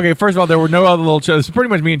 okay. First of all, there were no other little children. It's pretty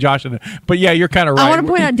much me and Josh in it. But yeah, you're kind of right. I want to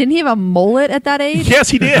point out, didn't he have a mullet at that age? Yes,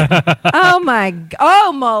 he did. Oh my.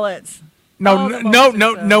 Oh, mullets. No, Oh, the no, mullets no,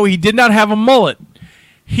 and stuff. no. He did not have a mullet.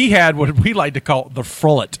 He had what we like to call the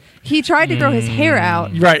frullet. He tried to grow his hair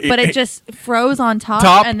out, Right. but it just froze on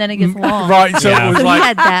top, and then it gets long. Right. So Yeah. it was So he like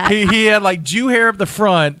had that. He had like Jew hair up the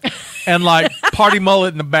front and like party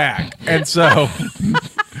mullet in the back, and so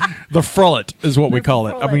the frullet is what we call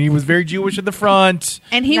it. I mean, he was very Jewish at the front.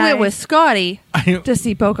 And he Nice. went with Scotty to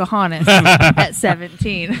see Pocahontas at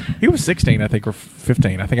 17. He was 16, I think, or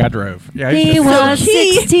 15. I think I drove. Yeah, He was. was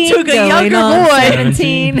he 16. took a going younger on boy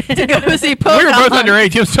 17. to go see We Pocahontas. were both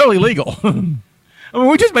underage. It was totally legal. I mean,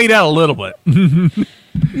 we just made out a little bit.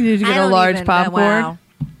 Did you I get a don't large even- popcorn? Wow.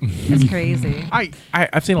 It's crazy.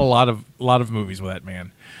 I've seen a lot of movies with that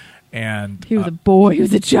man, and He was a boy. He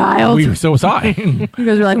was a child. so was I. You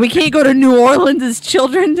guys were like, we can't go to New Orleans as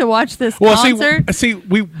children to watch this Well, concert. see,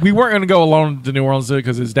 we weren't going to go alone to New Orleans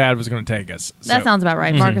because his dad was going to take us. That So- sounds about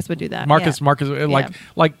right. Marcus would do that. Marcus, Yeah.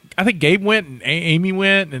 like I think Gabe went and Amy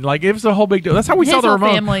went, and like it was a whole big deal. That's how we His saw the whole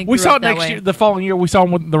Ramones. family We grew saw up it that next way. year, the following year. We saw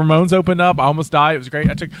them when the Ramones opened up. I almost died. It was great.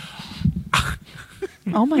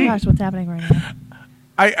 Oh my gosh, what's happening right now?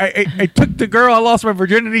 I took the girl I lost my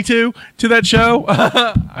virginity to that show.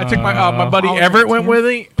 I took my buddy Oh, Everett that's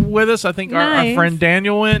went with us. I think our Nice. friend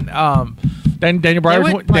Daniel went. Daniel They Byers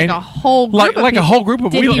went went. like a whole group of like a people. whole group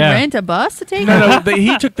of. Did we- he Yeah. rent a bus to take No, us?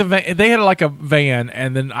 he took the van. They had like a van,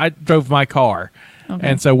 and then I drove my car, Okay.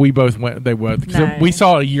 and so we both went. They went. So Nice. we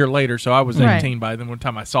saw it a year later, so I was Right. 18 by then. One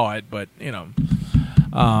time I saw it, but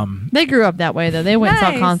They grew up that way, though. They went and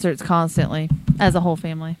Nice. saw concerts constantly as a whole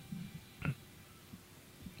family.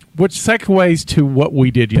 which segues to what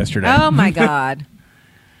we did yesterday. Oh my God.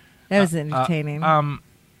 That was entertaining.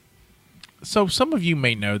 So some of you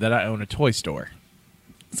may know that I own a toy store.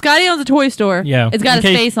 Scotty owns a toy store. Yeah. It's got In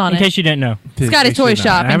his case- face on in it. case you didn't know. Scotty's Toy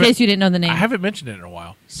Shop, in case you didn't know the I name. haven't mentioned it in a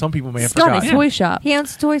while. Some people may have Scotty's forgotten. Toy Shop. He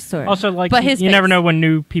owns a toy store. Also, like, But his you never face. know when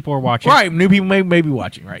new people are watching. Right, new people may be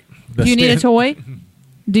watching. Right. Do you need a toy?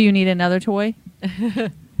 Do you need another toy?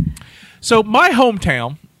 So my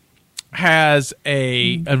hometown has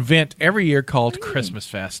an event every year called Christmas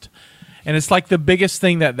Fest, and it's like the biggest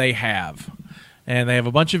thing that they have. And they have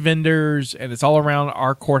a bunch of vendors, and it's all around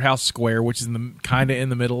our courthouse square, which is kind of in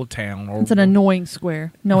the middle of town. It's an annoying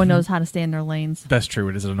square. No one knows how to stay in their lanes. That's true.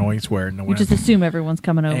 It is an annoying square. You just assume everyone's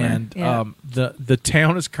coming over. And the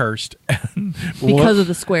town is cursed because of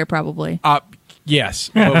the square, probably. Yes,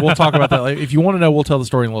 but we'll talk about that later. If you want to know, we'll tell the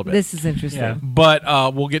story in a little bit. This is interesting. Yeah. But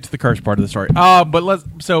we'll get to the curse part of the story.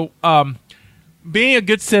 Being a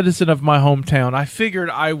good citizen of my hometown, I figured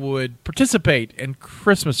I would participate in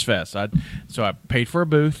Christmas Fest. So I paid for a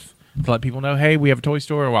booth to let people know, hey, we have a toy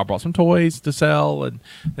store. Well, I brought some toys to sell.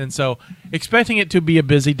 And so, expecting it to be a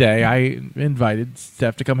busy day, I invited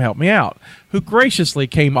Steph to come help me out, who graciously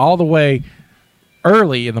came all the way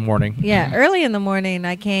early in the morning. Yeah, early in the morning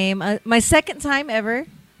I came. My second time ever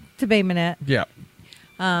to Bay Minette. Yeah.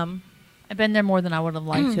 Um, I've been there more than I would have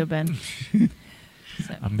liked to have been.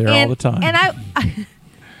 I'm there all the time. And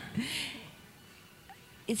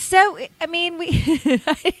we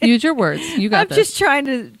Use your words. You got I'm this. just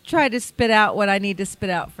trying to spit out what I need to spit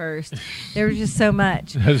out first. There was just so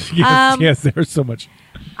much. yes, there's so much.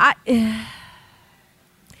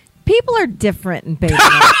 People are different in Bay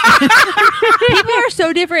Minette. People are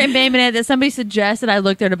so different in Bay Minette that somebody suggested I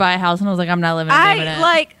look there to buy a house, and I was like, I'm not living in Bay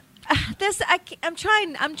Minette. I'm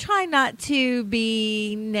trying not to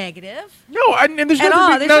be negative. No, and there's At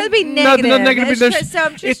all. There's nothing to be negative. No negative. So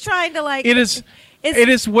I'm just trying to like. It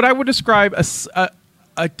is what I would describe as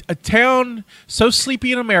a town so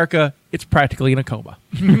sleepy in America, it's practically in a coma.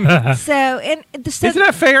 Isn't Isn't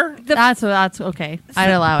that fair? That's okay.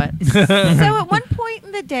 I'd allow it. So at one point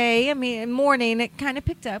in the day, morning, it kind of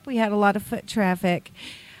picked up. We had a lot of foot traffic.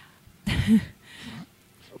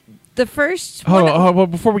 The first. Hold on, well,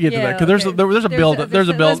 before we get to that, because there's a build. There's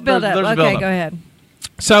a build. Okay, go ahead.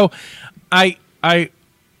 So, I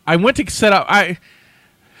went to set up.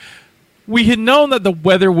 We had known that the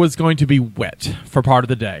weather was going to be wet for part of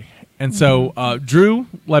the day, and so Drew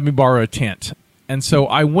let me borrow a tent, and so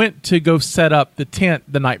I went to go set up the tent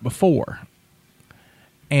the night before,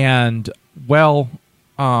 and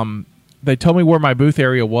they told me where my booth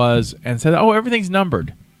area was, and said, "Oh, everything's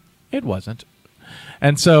numbered." It wasn't.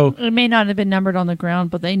 And so it may not have been numbered on the ground,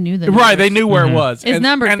 but they knew that. Right, they knew where it was. It's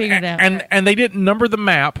numbered, figured out. And they didn't number the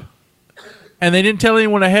map, and they didn't tell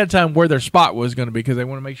anyone ahead of time where their spot was going to be because they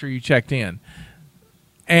want to make sure you checked in.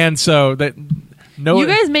 And so that you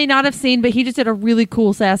guys may not have seen, but he just did a really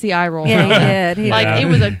cool sassy eye roll. Yeah, he did. It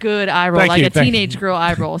was a good eye roll, like a teenage girl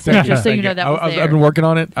eye roll. So just so you know that was there. I've been working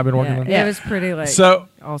on it. on it. It was pretty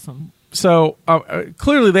awesome. So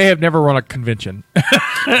clearly they have never run a convention.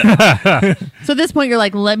 So at this point, you're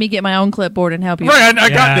like, let me get my own clipboard and help you. Right, I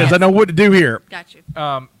got this. I know what to do here. Got you.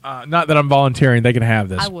 Not that I'm volunteering. They can have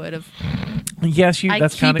this. I would have. Yes, you. I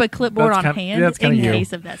That's keep a clipboard on hand in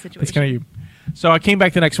case of that situation. That's kind of you. So I came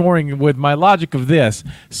back the next morning with my logic of this.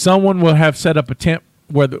 Someone will have set up a tent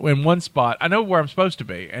in one spot. I know where I'm supposed to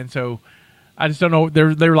be, and so I just don't know.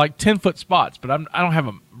 They're like 10-foot spots, but I don't have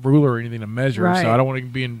a ruler or anything to measure, right. So I don't want to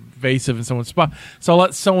be invasive in someone's spot. So I'll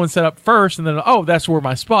let someone set up first, and then that's where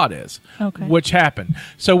my spot is. Okay. Which happened.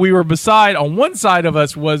 So we were on one side of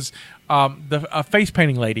us was a face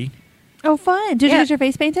painting lady. Oh, fun! Did you get your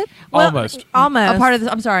face painted? Almost. A part of this.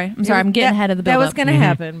 I'm sorry. I'm getting ahead of the build. That was going to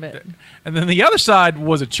happen, but and then the other side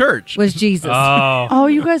was a church. Was Jesus? Oh,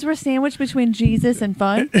 you guys were sandwiched between Jesus and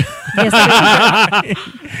fun. Yes.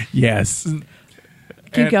 Yes.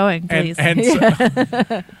 Keep going, please. And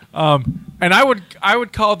I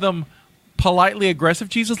would call them politely aggressive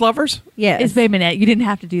Jesus lovers. Yes. It's Bay Minette. You didn't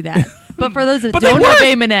have to do that. But for those that But don't they know were-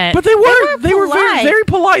 Bay Minette, But they were very, polite. very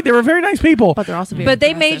polite. They were very nice people. but they're also very But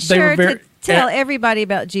they aggressive. made They were sure very- to tell everybody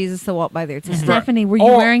about Jesus to walk by their tent. Stephanie, were you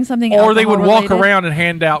wearing something? Or they would walk alcohol-related? around and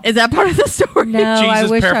hand out. Is that part of the story? No, I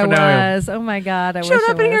Jesus wish I paraphernalia. was. Oh my God, I Showed wish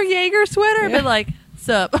up I in your was. Jaeger sweater and been like,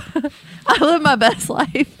 "Sup? I live my best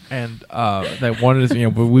life." And they wanted us,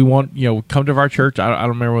 but we want, come to our church. I don't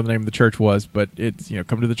remember what the name of the church was, but it's,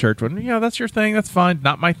 come to the church. When, that's your thing. That's fine.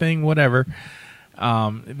 Not my thing. Whatever.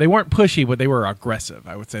 They weren't pushy, but they were aggressive.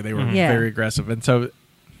 I would say they were very aggressive. And so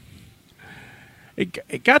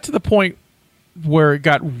it got to the point where it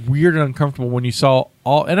got weird and uncomfortable when you saw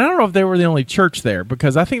and I don't know if they were the only church there,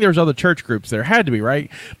 because I think there was other church groups there. Had to be, right?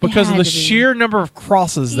 Because of the sheer number of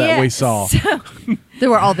crosses that we saw. They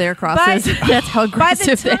were all their crosses. That's how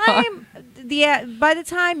aggressive they are. By the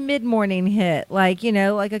time mid-morning hit, like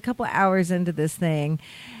a couple hours into this thing,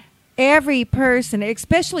 every person,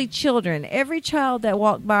 especially children, every child that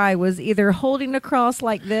walked by was either holding a cross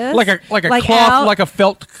like this, like a cloth, out, like a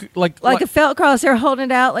felt, like a felt cross. They're holding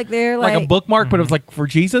it out like they're like a bookmark, but it was like for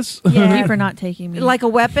Jesus. Thank you for not taking me. like a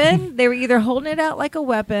weapon. They were either holding it out like a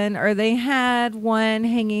weapon, or they had one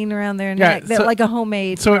hanging around their neck, that, like a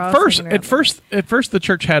homemade. So cross at first, the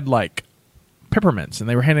church had like peppermints, and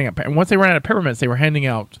they were handing out. And once they ran out of peppermints, they were handing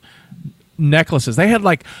out necklaces. They had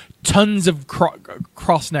like tons of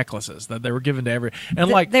cross necklaces that they were given to every, and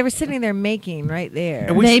like they were sitting there making right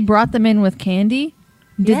there. They brought them in with candy.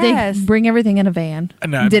 Did Yes. they bring everything in a van?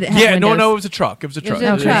 No, Did it have windows? no, it was a truck. It was a truck.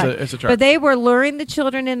 It was a truck. It's a truck. But they were luring the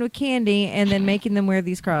children in with candy and then making them wear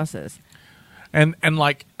these crosses. And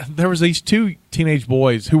like there was these two teenage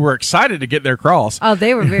boys who were excited to get their cross. Oh,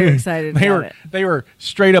 they were very excited about it. They were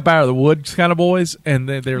straight up out of the woods kind of boys, and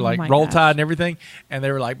they were like my roll gosh. tide and everything. And they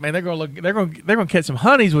were like, man, they're gonna catch some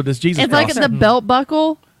honeys with this Jesus It's cross. like the belt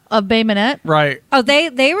buckle of Bay Minette. Right. Oh,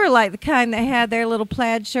 they were like the kind that had their little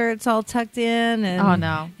plaid shirts all tucked in, and Oh,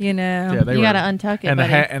 no. you know, Yeah, they You were, got to untuck it, and the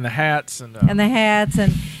buddy. hat and the hats and and the hats,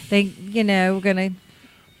 and they, were gonna,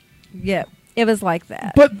 it was like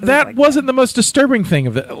that. But It was that like wasn't the most disturbing thing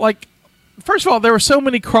of it. Like, first of all, there were so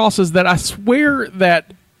many crosses that I swear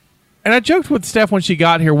that, and I joked with Steph when she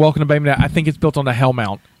got here, welcome to Bay Minette, I think it's built on a hell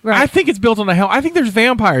mount. Right. I think it's built on a hell. I think there's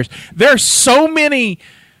vampires. There are so many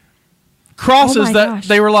crosses Oh my that gosh.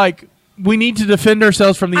 they were like, we need to defend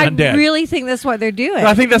ourselves from the I undead. really think that's what they're doing.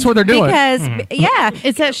 I think that's what they're doing. because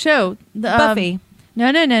It's that show. The, Buffy.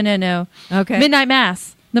 No. Okay. Midnight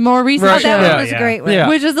Mass. The more recent Right. Oh, that show. Yeah. one was a great one. Yeah.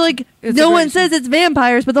 Which is like, It's no a one great says it's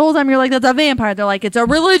vampires, but the whole time you're like, that's a vampire. They're like, it's a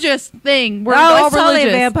religious thing. We're Oh, all it's totally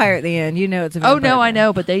religious. a vampire at the end. You know it's a Oh, vampire. no, I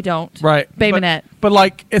know, but they don't. Right. Bay but, Minette. But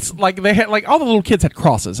like it's like they had like all the little kids had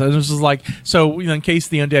crosses. And it was just like so in case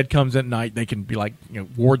the undead comes at night, they can be like,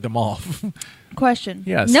 ward them off. Question.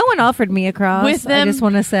 Yes. No one offered me a cross. With I them- just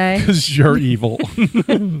want to say. Because you're evil.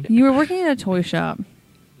 You were working in a toy shop.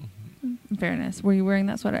 In fairness, were you wearing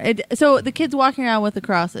that sweater? So the kids walking around with the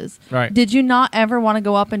crosses. Right. Did you not ever want to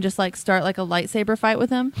go up and just like start like a lightsaber fight with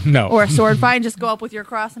them? No. Or a sword fight and just go up with your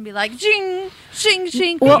cross and be like, jing, shing,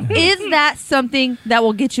 shing. Well, is that something that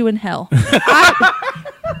will get you in hell?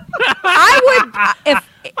 I would.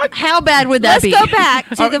 If How bad would that let's be? go back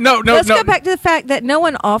to the. no, let's no. go back to the fact that no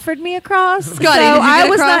one offered me a cross. Scotty, so did you get I a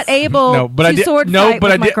was cross? not able No, but to I did. sword No, fight but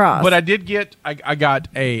with I my did. cross. But I did get. I got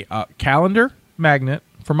a calendar magnet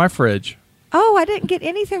for my fridge, Oh, I didn't get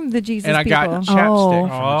anything from the Jesus and I people. got chapstick Oh.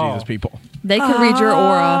 from the Jesus people. They could read your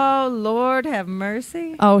aura. Oh, Lord have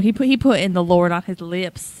mercy. Oh, he put in the Lord on his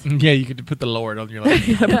lips. Yeah, you could put the Lord on your lips.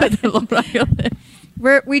 Put the Lord on your lips.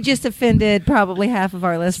 We just offended probably half of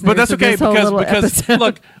our listeners. But that's with okay this whole little because episode.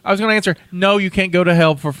 look, I was going to answer. No, you can't go to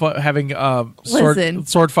hell for having Listen.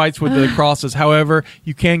 sword fights with the crosses. However,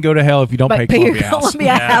 you can go to hell if you don't But pay your Columbia House.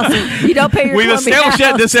 Columbia House. You don't pay your We've Columbia established that in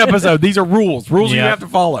House. this episode. These are rules you Yeah. have to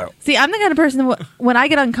follow. See, I'm the kind of person that when I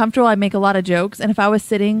get uncomfortable, I make a lot of jokes. And if I was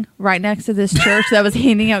sitting right next to this church that was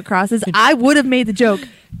handing out crosses, I would have made the joke.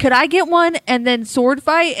 Could I get one and then sword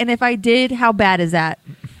fight? And if I did, how bad is that?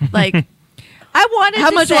 Like, I wanted How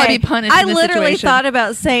to much say, will I be punished I in this literally situation? thought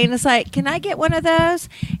about saying, it's like, can I get one of those?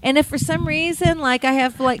 And if for some reason, like I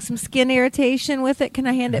have like some skin irritation with it, can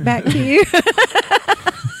I hand it back to you?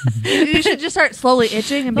 you should just start slowly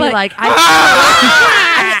itching and be Like, like,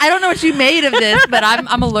 I don't know what you made of this, but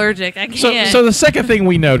I'm allergic. I can't. So the second thing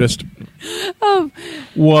we noticed Oh.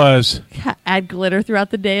 was Add glitter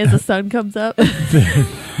throughout the day as the sun comes up.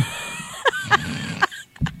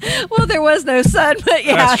 Well, there was no sun, but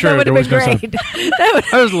yeah, That's true. that would There have been was no sun. great. That would-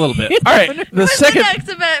 that was a little bit. All right, the The second next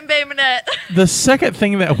event in Bay Minette. the second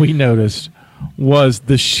thing that we noticed was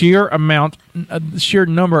the sheer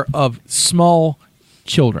number of small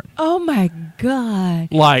children. oh my God.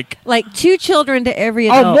 Like Like 2 children to every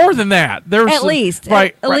adult. oh, more than that. There was At least.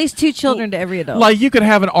 right, At right. least 2 children to every adult. Like you could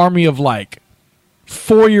have an army of like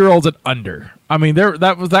 4-year-olds and under. I mean,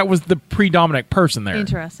 that was the predominant person there.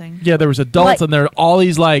 Interesting. Yeah, there was adults Like- and there were all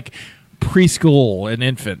these like preschool and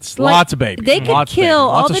infants, Like, lots of babies. They could lots of babies, kill,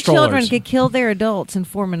 lots all of the children strollers. could kill their adults and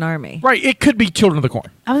form an army. Right, it could be Children of the Corn.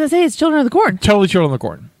 I was going to say, it's Children of the Corn. Totally Children of the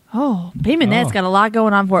Corn. Oh, Bay Minette's Oh. got a lot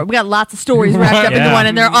going on for it. We got lots of stories wrapped up into Yeah. one,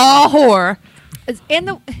 and they're all horror.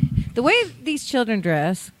 And the way these children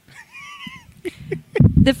dress,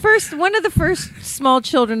 one of the first small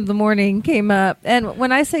children of the morning came up, and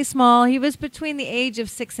when I say small, he was between the age of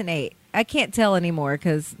 6 and 8. I can't tell anymore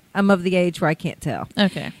because I'm of the age where I can't tell.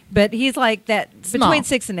 Okay. But he's like that Small. between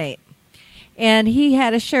 6 and 8, and he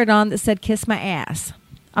had a shirt on that said "Kiss my ass."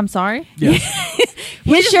 I'm sorry. Yes.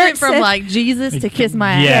 We His just went shirt from said- like Jesus to kiss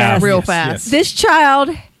my Yeah. ass real Yes, fast. yes. This child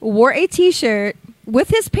wore a T-shirt with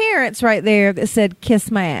his parents right there that said,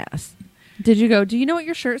 "Kiss my ass." Did you go, do you know what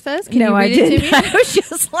your shirt says? Can No, you I read it to didn't. me? I was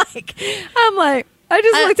just like, I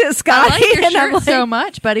just looked at I Scotty like your and I'm shirt like, so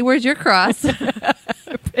much, buddy. Where's your cross?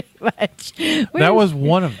 pretty much. That was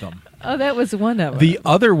one of them. Oh, that was one of them. The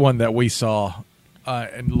other one that we saw,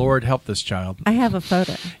 and Lord help this child. I have a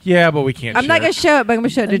photo. Yeah, but we can't. I'm not share going to show it, but I'm going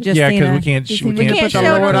to show it to it. Justina. Yeah, because we can't. Justina, We we can't can't show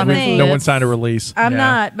show it it because on things. no one signed a release. I'm Yeah.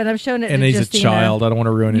 not, but I'm showing it And to he's Justina. a child. I don't want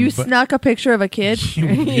to ruin You him. but- snuck a picture of a kid? Yeah,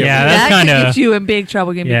 that that's could kind get of. you in big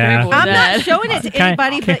trouble. Give me Yeah. careful with I'm that. not showing it to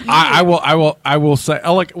anybody but you. I will say.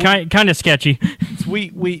 Oh, look, Kind of sketchy.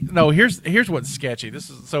 we no. Here's what's sketchy. This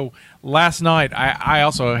is so. Last night, I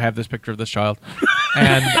also have this picture of this child,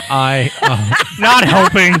 and I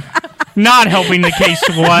Not helping the case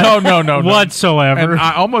no whatsoever. and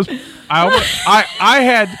I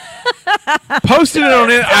had posted it on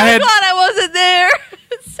it. I had glad I wasn't there.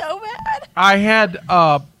 It's so bad. I had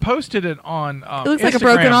posted it on. It looks like a Instagram,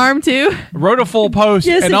 broken arm too. Wrote a full post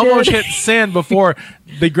Yes, and it almost did. hit send before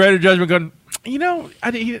the greater judgment. Going, you know,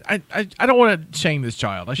 I don't want to shame this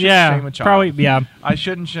child. I shouldn't shame a child. probably. Yeah, I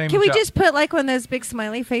shouldn't shame. Can a we child. just put like one of those big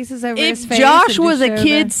smiley faces over his If face? Josh and was just a show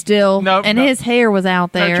kid the- still, No, and no. his hair was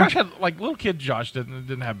out No, there, Josh had little kid Josh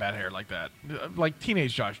didn't have bad hair like that. Like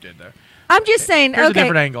teenage Josh did though. I'm just saying. Here's a Okay,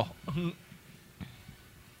 different angle.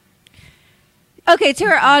 okay. To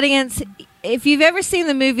our audience, if you've ever seen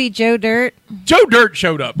the movie Joe Dirt, Joe Dirt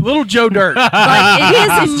showed up. Little Joe Dirt.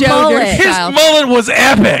 like his Joe mullet. Dirt. His Child. mullet was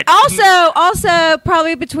epic. Also,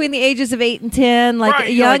 probably between the ages of 8 and 10, like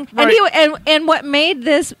Right, young. like, And what made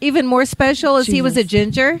this even more special is he was a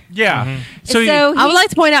ginger. Yeah. So I would like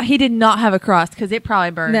to point out he did not have a cross because it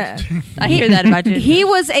probably burned. No. I hear that about you. He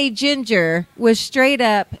was a ginger with straight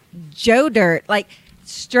up Joe Dirt, like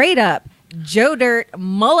straight up Joe Dirt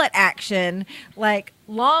mullet action, like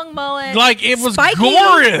long mullet, Like, it was spiky,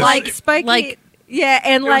 glorious. like spiky, Like- yeah,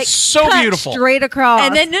 and was like so cut beautiful. straight across.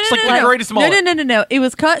 And then no, It's like the greatest mullet. no. It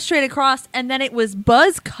was cut straight across, and then it was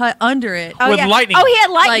buzz cut under it. With lightning. Oh, he had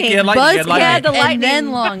Like lightning. He had lightning, buzz he had lightning. Had the cut and lightning.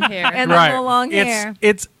 then long hair. And then the long It's- hair.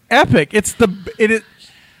 It's epic. It is.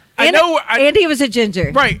 I And- know. and he was a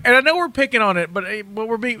ginger. Right, and I know we're picking on it, but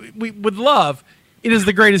we with love. It is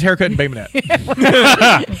the greatest haircut in Bay Minette.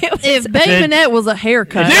 If Bay Minette was a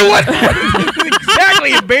haircut, It was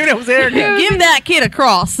exactly if Bay Minette was a haircut. give that kid a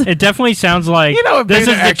cross. it definitely sounds like You know, if this is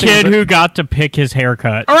Beta the actually kid was a- who got to pick his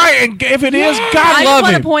haircut. All right, and if it is, God I just love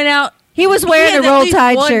want him. to point out He was wearing he a had at roll least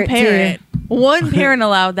tide one shirt parent. too. One parent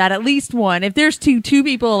allowed that. At least one. If there's two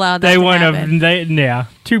people allowed that. They to wouldn't happen. have.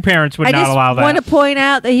 Two parents would I not just allow want to that. point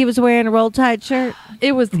out that he was wearing a roll tide shirt.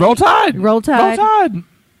 It was Roll Tide. Roll Tide. Roll Tide.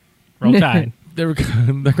 Roll Tide. They're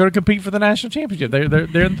going to compete for the national championship. They're in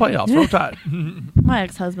the playoffs. Roll Tide. my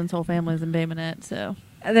ex-husband's whole family's in Bay Minette, so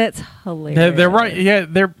That's hilarious. They're right. Yeah,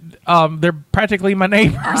 they're practically my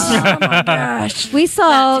neighbors. oh my gosh. We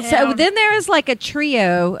saw. That So town. then there is like a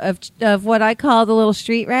trio of what I call the little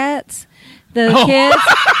street rats. The Oh. kids.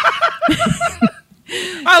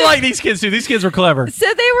 I like these kids too. These kids were clever. So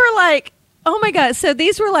they were like, oh my god. So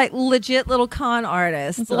these were like legit little con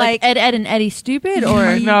artists. So like Ed and Eddie Stupid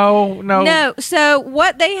or No. No. So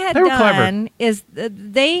what they had They were done is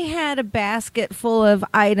they had a basket full of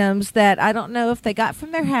items that I don't know if they got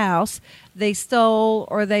from their house, they stole,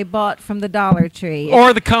 or they bought from the Dollar Tree,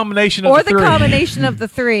 Or the combination of or the three. combination of the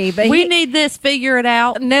three. But we need this. Figure it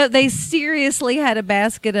out. no, they seriously had a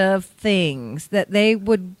basket of things that they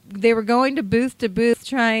were going to booth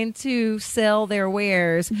trying to sell their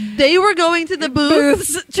wares. They were going to the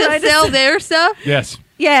booths to trying to sell s- their stuff. Yes.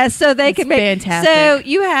 Yeah, so they That's could make fantastic. So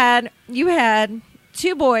you had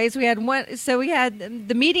two boys. We had one. So we had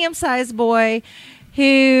the medium-sized boy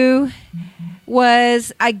who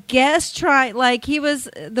was, I guess, he was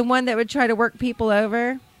the one that would try to work people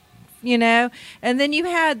over, and then you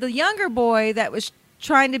had the younger boy that was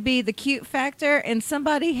trying to be the cute factor, and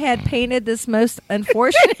somebody had painted this most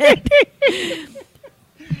unfortunate.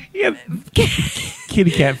 Yeah.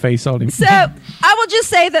 Kitty cat face on him. So I will just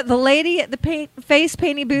say that the lady at the face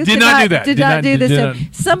painting booth Did not do that. Did Did not not- do this. did So not.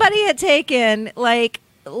 somebody had taken like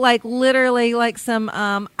literally like some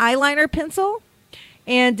eyeliner pencil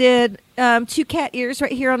and did 2 cat ears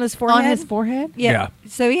right here on his forehead. On his forehead. Yeah.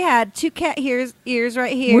 So he had 2 cat ears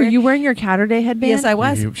right here. Were you wearing your Catterday headband? Yes, I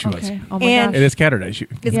was. She was. Okay. Oh my And- gosh. It is Catterday.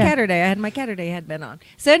 It's Yeah. Catterday. I had my Catterday headband on.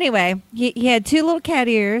 So anyway, he had 2 little cat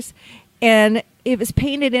ears, and it was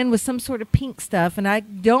painted in with some sort of pink stuff, and I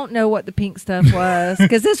don't know what the pink stuff was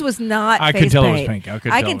because this was not. I face could tell it was paint. pink. I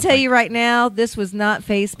could I tell can it was tell pink. you right now, this was not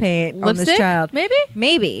face paint on this Lipstick? child.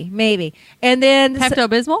 Maybe, and then Pepto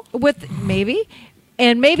Bismol. with maybe,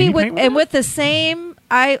 and maybe Can you with paint with and it? with the same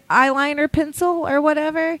eyeliner pencil or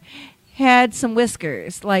whatever. had some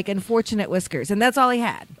whiskers, like unfortunate whiskers, and that's all he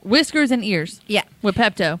had. Whiskers and ears. Yeah. With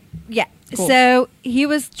Pepto. Yeah. Cool. So he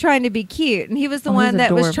was trying to be cute, and he was the Oh, one he's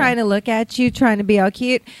that was adorable. trying to look at you, trying to be all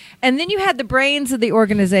cute. And then you had the brains of the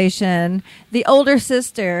organization, the older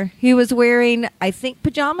sister, who was wearing, I think,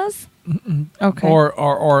 pajamas. Okay.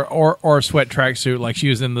 Or a sweat tracksuit like she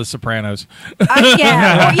was in The Sopranos.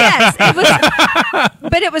 Yeah. Well, yes. It was,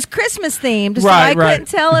 but it was Christmas themed, so Right, I right. couldn't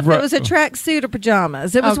tell if Right. it was a tracksuit or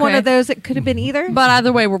pajamas. It was one Okay. of those that could have been either. But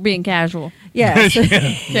either way, we're being casual. Yes.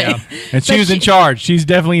 Yeah. And she But was in she- charge. She's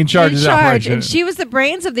definitely in charge in of the charge, operation. and she was the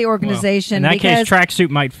brains of the organization. In that because case, tracksuit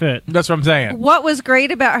might fit. That's what I'm saying. what was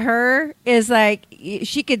great about her is like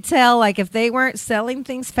she could tell, like if they weren't selling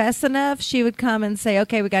things fast enough, she would come and say,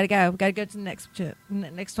 "Okay, we got to go. We got to go to the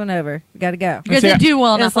next one over. We got to go." You guys See, didn't do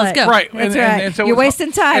well It's enough. Let's like- go. Right. That's right. You're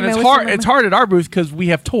wasting time. And it's and hard. wasting It's my- hard at our booth because we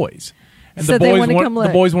have toys, and So the they boys wanna want come the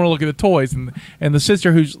look. boys want to look at the toys, and the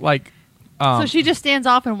sister who's like, So she just stands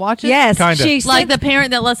off and watches? Yes, Kinda. she's Like the parent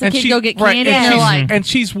that lets the and kid she- go get right, candy and and they're she's, like, and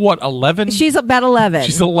she's what 11? She's about 11.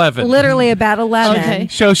 She's 11. Literally about 11. Okay.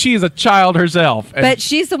 So she is a child herself. And But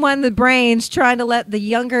she's the one, the brains, trying to let the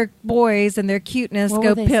younger boys and their cuteness What go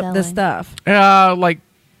were they pimp the selling? stuff.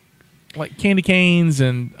 like candy canes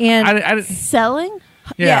and And- I didn't- selling?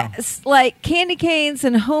 yeah. Yes, like candy canes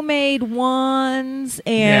and homemade wands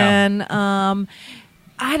and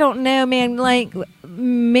I don't know, man. Like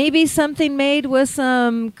maybe something made with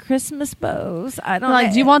some Christmas bows. I don't Like,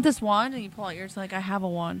 know. do you want this wand? And you pull out yours, like, I have a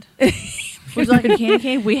wand. Would you like a candy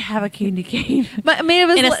cane? We have a candy cane. But I mean, it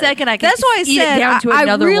was In a second, I can That's why I eat it said down to I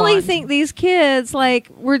another really wand. think these kids like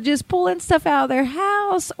were just pulling stuff out of their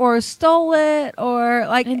house or stole it or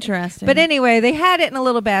like. Interesting. But anyway, they had it in a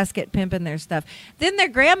little basket, pimping their stuff. Then their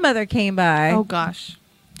grandmother came by. Oh, gosh.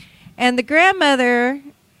 And the grandmother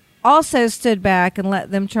also stood back and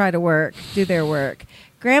let them try to do their work.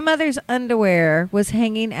 Grandmother's underwear was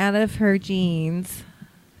hanging out of her jeans.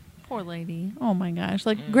 Poor lady. Oh, my gosh.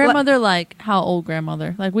 Like, grandmother, like, how old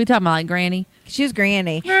grandmother? Like, we talking about, like, granny? She was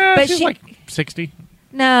granny. Yeah, but she's she, like 60.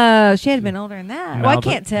 no, she had been older than that. No, well, I but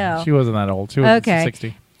can't tell. She wasn't that old. She was Okay.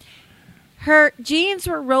 60. Her jeans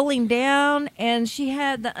were rolling down, and she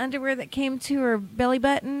had the underwear that came to her belly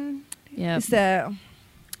button. Yeah. So,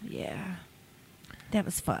 yeah. That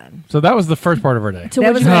was fun. So that was the first part of her day. So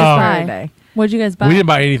that what'd was you my guys first buy? day. What'd you guys buy? We didn't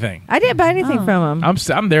buy anything. I didn't buy anything Oh. from them.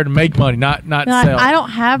 I'm there to make money, not You're like, sell. I don't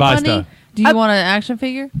have buy money. stuff. Do you I- want an action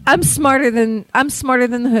figure? I'm smarter than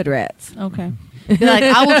the hood rats. Okay. Be like,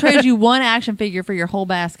 I will trade you one action figure for your whole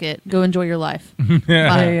basket. Go enjoy your life. Bye.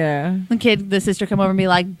 Yeah. The sister come over and be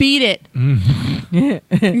like, beat it.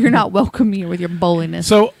 You're not welcome here with your bowliness.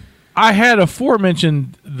 So I had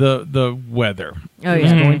aforementioned the weather. Oh, It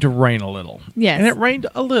was yeah. going to rain a little. Yes. And it rained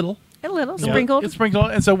a little. A little Yeah. sprinkled. It sprinkled.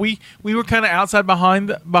 And so we were kind of outside behind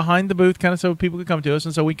the booth, kind of so people could come to us.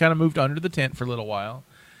 And so we kind of moved under the tent for a little while.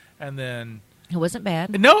 And then It wasn't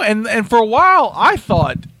bad. no, and for a while I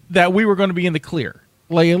thought that we were going to be in the clear.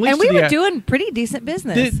 Like at least And we to were the- doing pretty decent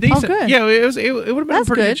business. decent. Oh, good. Yeah, it would have been That's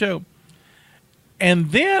a pretty good good. show.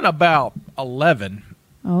 And then about 11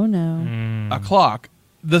 oh, no. o'clock,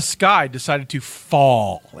 the sky decided to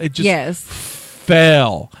fall. It just Yes.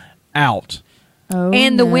 fell out. Oh,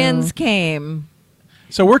 And the no. winds came.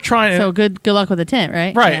 So we're trying. So good luck with the tent,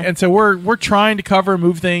 right? Right, Yeah. and so we're trying to cover and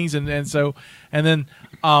move things, and then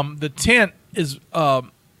the tent is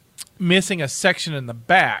missing a section in the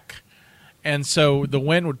back, and so the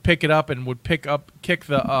wind would pick it up and would kick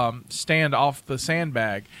the stand off the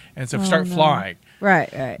sandbag, and so start no. flying.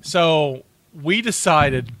 Right. So we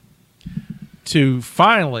decided to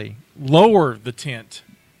finally lower the tent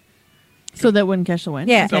So that wouldn't catch the wind.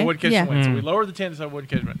 Yeah. so it Okay. would catch Yeah. the wind. So we lowered the tent so it wouldn't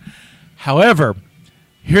catch the wind. However,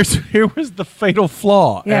 here was the fatal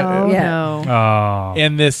flaw. Yeah. Oh, Yeah. no. Oh.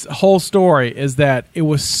 In this whole story is that it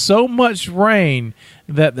was so much rain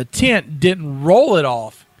that the tent didn't roll it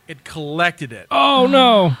off; it collected it, Oh,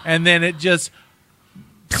 no. and then it just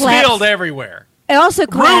Collapsed. spilled everywhere, It also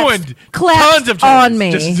ruined collapsed tons of toys. on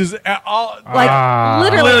me. Just all, Like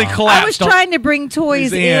literally, Literally I collapsed was on- trying to bring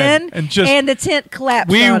toys in, and just- the tent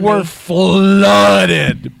collapsed. we on were me.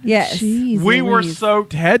 flooded. Yes. Jeez We were Louise.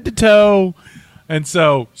 soaked head to toe, and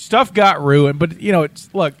so stuff got ruined. But it's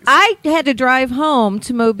look, I had to drive home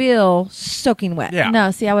to Mobile soaking wet. yeah,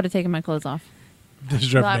 No, see, I would have taken my clothes off. This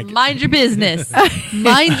is rough Like, naked. mind your business.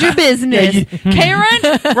 Mind your business.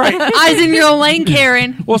 Karen? Right. Eyes in your own lane,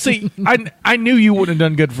 Karen. Well, see, I knew you wouldn't have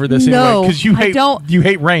done good for this No, anyway because you I hate don't. you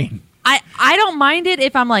hate rain. I don't mind it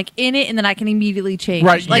if I'm like in it and then I can immediately change.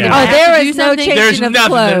 Right, Like yeah. if Oh, I have there to do is no something- changing There's of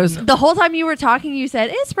nothing that- clothes. The whole time you were talking, you said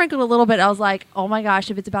it sprinkled a little bit. I was like, oh my gosh,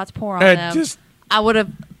 if it's about to pour on them, Just I would have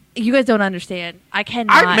You guys don't understand. I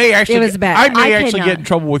cannot. I may actually, It was bad. I may I actually cannot. get in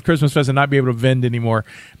trouble with Christmas Fest and not be able to vend anymore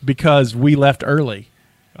because we left early.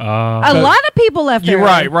 A lot of people left. You're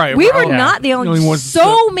early. right. We were Yeah. not the only The only ones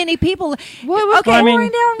So many people. What was Okay, I mean- pouring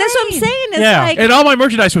down that's what I'm rain? saying. It's Yeah. like And all my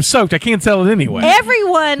merchandise was soaked. I can't sell it anyway.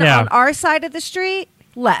 everyone Yeah. on our side of the street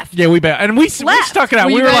left. Yeah, we Left. stuck it out.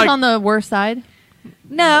 Were we you were guys like, on the worst side?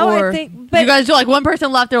 No, Or I think. But you guys are like one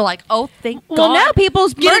person left. They're like, oh, thank well, God. no,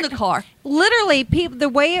 people's Get in mer- the car. Literally, people. The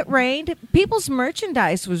way it rained, people's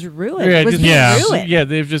merchandise was ruined. yeah, It was just, being yeah. ruined. yeah.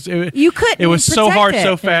 They've just You couldn't. it was so protect hard, it.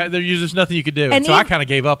 so fast. There's just nothing you could do. And So I even- kind of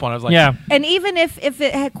gave up on it. I was like, Yeah. And even if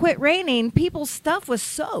it had quit raining, people's stuff was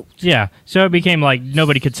soaked. Yeah. So it became like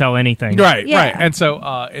nobody could sell anything. Right, Yeah. right. And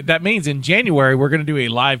so that means in January we're going to do a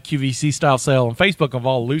live QVC style sale on Facebook of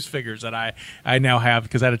all loose figures that I now have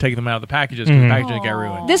because I had to take them out of the packages because the packaging got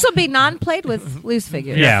ruined. This will be non-played with loose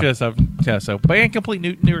figures. Yeah. So but and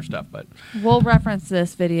complete newer stuff. But We'll reference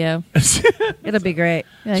this video. It'll be great.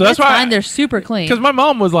 Like, So that's it's why fine. They're super clean. because my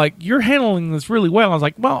mom was like, "You're handling this really well." I was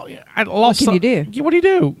like, "Well, I lost." can you do? Yeah, what do you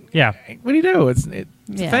do? Yeah. What do you do? It's a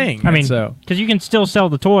Yeah. thing. I mean, And so because you can still sell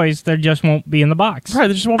the toys, they just won't be in the box. right,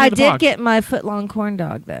 they just won't be I in the did box. get my foot-long corn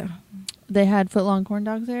dog though. They had footlong corn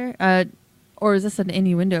dogs there. Or is this an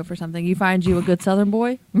innuendo for something? You find you a good Southern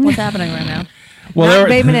boy? What's happening right now? well, Not they were,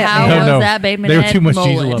 Babe Minette, How man. was that Babe They were too much Minette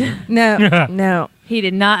Jesus mullet? loving. No, no. He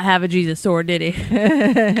did not have a Jesus sword, did he?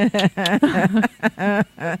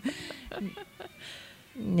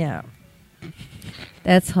 No.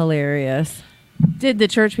 That's hilarious. Did the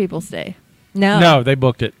church people stay? No, they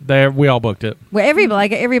booked it. We all booked it. Well,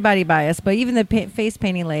 everybody by us, but even the face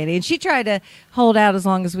painting lady, and she tried to hold out as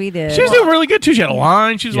long as we did. She was doing really good too. She had a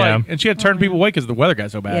line. She was Yeah. like, and she had to turn people away because the weather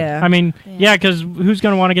got so bad. Yeah. I mean, Yeah. yeah, because who's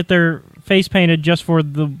going to want to get their face painted just for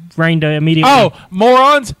the rain to immediately? Oh,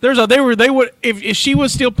 morons! They would if she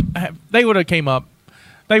was still, they would have came up.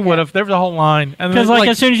 They would have. There was a whole line, and because then, like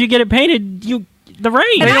as soon as you get it painted, the rain.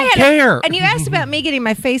 They And I don't had care. And you asked about me getting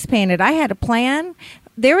my face painted. I had a plan.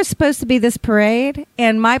 There was supposed to be this parade,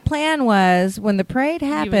 and my plan was when the parade would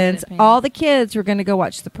get happens, it painted. all the kids were going to go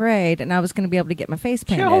watch the parade, and I was going to be able to get my face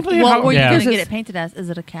painted. Yeah, What were you Yeah. going to Because get it painted as? Is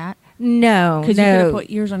it a cat? No, Because you could have no. put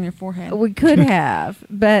ears on your forehead. We could have,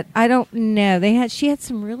 but I don't know. She had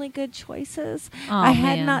some really good choices. Aw, I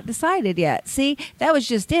had man. not decided yet. See, that was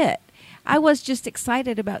just it. I was just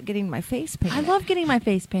excited about getting my face painted. I love getting my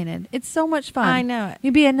face painted. It's so much fun. I know it.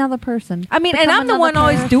 You'd be another person. I mean, and Become I'm the another one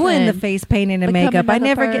always doing the person. face painting and Become makeup. I another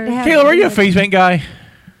never get to person. have. Caleb, are you a face paint guy?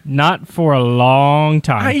 Not for a long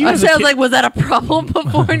time. You I was a sounds kid- like, was that a problem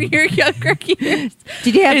before in your younger years?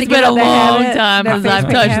 Did you have It's to been give a up the long habit? time No since face I've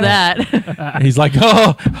paint touched habit? that. He's like,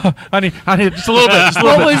 I need just a little bit. Just a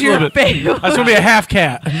little What bit, was just a your little bit. favorite? That's gonna be a half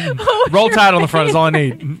cat. Roll Tide on the front is all I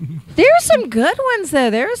need. There were some good ones though.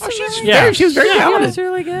 There were some. really Yeah. good- She was very She talented. was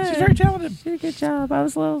really good. She's very talented. She did a good job. I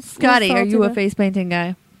was a little. Scotty, are you a salty, face painting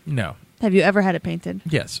guy? No. Have you ever had it painted?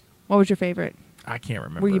 Yes. What was your favorite? I can't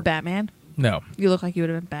remember. Were you Batman? No. You look like you would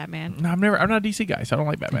have been Batman. No, I'm not a DC guy, so I don't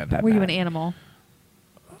like Batman. Bat- Were you an animal?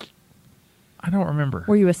 I don't remember.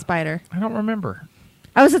 Were you a spider? I don't remember.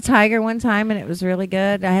 I was a tiger one time, and it was really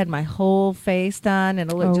good. I had my whole face done,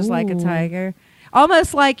 and it looked just like a Oh. tiger.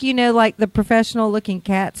 Almost like, like the professional looking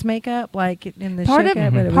cats makeup, like in the Part of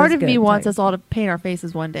Showcat, but it part was of me good. wants Tiger. us all to paint our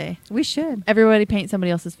faces one day. We should. Everybody paint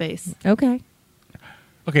somebody else's face. Okay.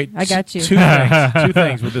 Okay, I got you. Two things. Two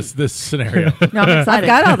things with this scenario. No, I'm excited.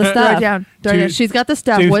 got all the Throw stuff. it down. Throw it down. Two- She's got the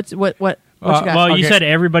stuff. two- What you got? Well, you Okay. said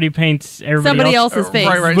everybody paints Somebody else. else's face.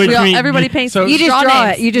 right. Which means- Everybody paints. So- You just draw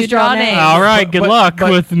names. it. You just draw names. All right, good But- luck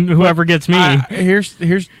but- with whoever gets me. Here's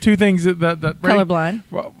two things that ready? Colorblind.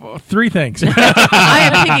 Well, three things. I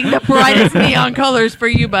am picking the brightest neon colors for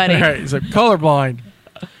you, buddy. All right, so colorblind,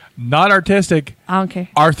 not artistic, I don't care.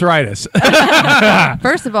 arthritis.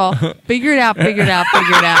 First of all, figure it out.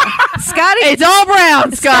 Scotty. It's all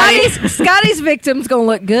brown, Scotty. Scotty's victim's gonna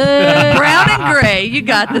look good. Brown and gray. You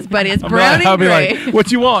got this, buddy. It's brown I'll and be gray. like,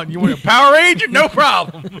 what you want? You want a Power Ranger? No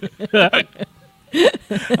problem. I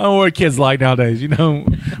don't know what kids like nowadays. I'm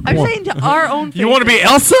saying to our own. you want to be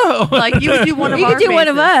Elsa? like you would do one of You our could do one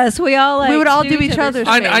of faces. us. We all like. We would all do each other's.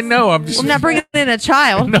 I know. I'm just. I'm not bringing in a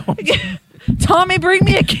child. No. Tommy, bring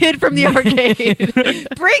me a kid from the arcade.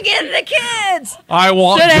 Bring in the kids. I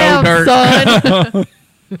want Sit Joe down, Dirt. son.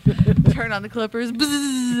 Turn on the clippers.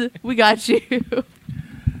 Bzzz. We got you.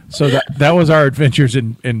 So that was our adventures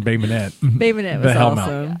in Bay Minette, Baby Minette The was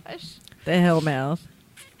Hellmouth. awesome. The Hellmouth.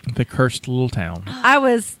 the cursed little town. I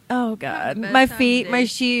was. Oh God, Best my time feet, of my day.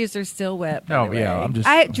 shoes are still wet. by Oh, the way. yeah, I'm just-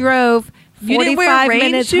 I drove You didn't 45 wear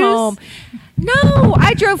rain minutes shoes? home. No,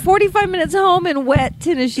 I drove 45 minutes home in wet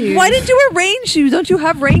tennis shoes. Why didn't you wear rain shoes? Don't you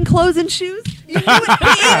have rain clothes and shoes? He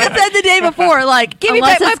even said the day before, like, Give me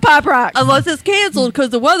back my Pop Rocks. unless it's canceled because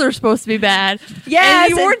the weather's supposed to be bad. Yes, and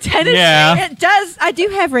you wore tennis. Yeah. It does. I do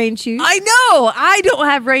have rain shoes. I know. I don't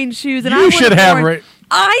have rain shoes, and I You would've should have. worn-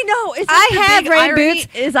 I know. It's I just the have big rain irony boots.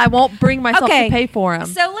 Is I won't bring myself Okay. to pay for them.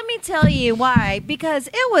 So let me tell you why. Because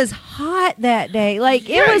it was hot that day. Like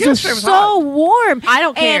it Yeah, was yesterday was so hot. warm. I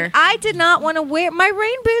don't care. And I did not want to wear my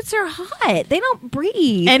rain boots. Are hot. They don't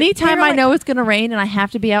breathe. Anytime They're I like- know it's going to rain and I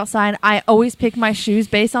have to be outside, I always pick my shoes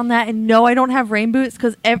based on that. And no, I don't have rain boots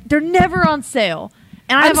because they're never on sale.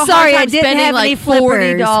 And I I'm have a sorry, hard I time didn't spending have like any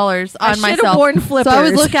flippers. $40 I on should've myself. worn So I always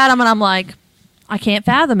flippers. look at them and I'm like, I can't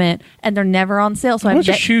fathom it, and they're never on sale. So What's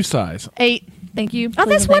I'm your shoe size? 8. Thank you. Oh, that's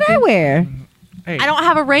Please and what thank I you. wear. Hey, I don't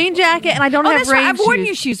have a rain jacket, and I don't Oh, have that's rain right. I've worn shoes.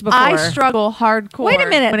 your shoes before. I struggle hardcore. Wait a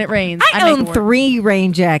minute. when it rains. I make own it work. 3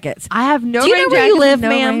 rain jackets. I have no Do you rain know where jackets you live, and no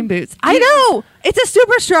ma'am? rain boots. Do I you- know. It's a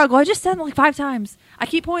super struggle. I just said it like 5 times. I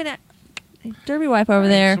keep pointing at Derby wife over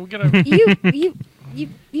there. So we're gonna,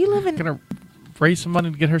 You live in gonna raise some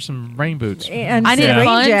money to get her some rain boots. and I need a a rain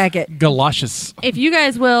fund. jacket. Galoshes. If you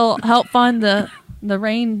guys will help fund the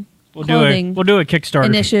rain We'll do a Kickstarter.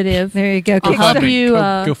 initiative, There you go. I'll help GoFundMe. you.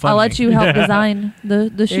 GoFundMe. I'll let you help design the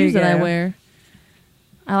you shoes that I go. wear.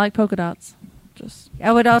 I like polka dots. Just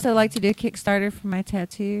I would also like to do a Kickstarter for my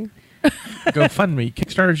tattoo. Go fund me.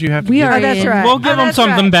 Kickstarters you have to We give are Oh, us. that's in- right. We'll give them that's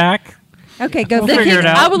something right. back. Okay, go We'll for figure it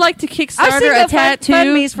out. I would like to I've seen Kickstarter a tattoo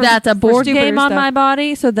GoFundMes for- that's a for board stupider game on stuff. my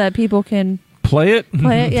body, so that people can Play it.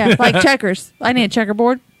 play it. Yeah, like checkers. I need a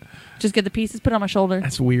checkerboard. Just get the pieces, put it on my shoulder.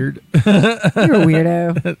 That's weird. You're a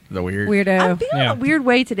weirdo. The weird. I'm Weirdo. feeling Yeah. a weird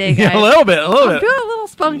way today, guys. Yeah, a little bit. A little I'm bit. feeling a little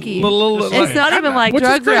spunky. Little- It's not even like Which is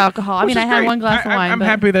drugs or great. alcohol. I Which mean, is I had great. one glass of wine, I'm but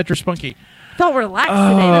happy that you're spunky. felt relaxed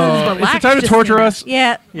today. This is Oh, relaxed. it's the time to just torture now. us.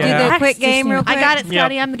 Yeah. Yeah. Do the Relaxed quick just game now. real quick. I got it, Yep.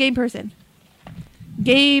 Scotty. I'm the game person.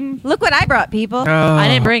 Game. Look what I brought, people. I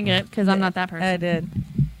didn't bring it because I'm not that person. I did.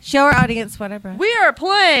 Show our audience what I brought. We are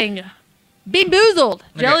playing Bean Boozled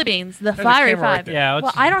Jelly Okay. Beans, the There's a Fiery camera right Five. there. Yeah, Well,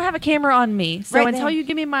 let's- I don't have a camera on me, so Right until there. you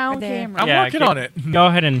give me my own Right there. camera, I'm Yeah, working okay. on it. Go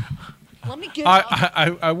ahead and let me get.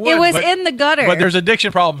 I would. It was but, in the gutter. But there's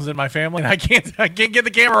addiction problems in my family, and I can't get the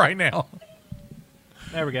camera right now.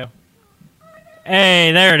 there we go.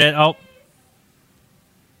 Hey, there it is. Oh,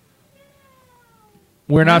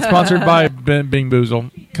 We're not sponsored by Bing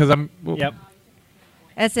Boozle because I'm. yep.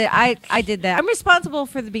 That's it. I did that. I'm responsible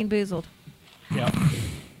for the Bean Boozled. Yep.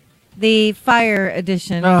 The Fire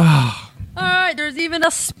Edition. All All right, there's even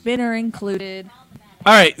a spinner included.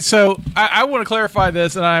 right, so I want to clarify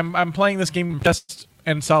this, and I'm playing this game just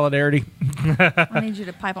in solidarity. I need you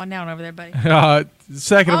to pipe on down over there, buddy.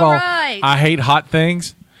 Second of All all, right. I hate hot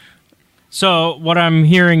things. So what I'm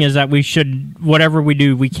hearing is that we should, whatever we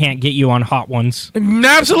do, we can't get you on hot ones.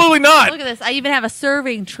 Absolutely not. Look at this. I even have a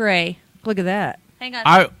serving tray. Look at that. Hang on.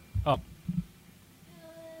 I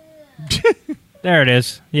There it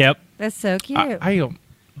is. Yep. That's so cute.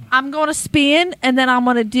 I'm going to spin, and then I'm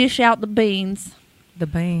going to dish out the beans. the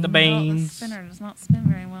bean. The Oh, the beans. spinner does not spin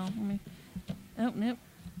very well. Let me. Oh, nope.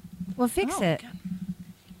 Well, fix Oh, it. God.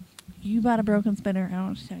 You bought a broken spinner. I don't know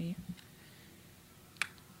what to tell you.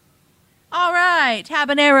 All right,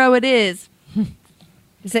 habanero it is.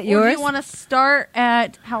 Is that Or do yours? you want to start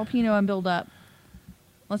at jalapeno and build up?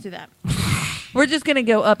 Let's do that. We're just gonna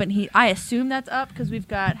go up and heat. I assume that's up because we've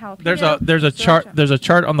got jalapeno. There's a chart. sriracha. There's a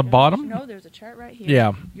chart on the bottom. No, there's a chart right here.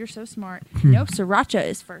 Yeah. You're so smart. No, sriracha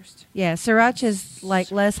is first. Yeah, sriracha's like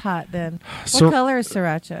less hot than. Sir- What color is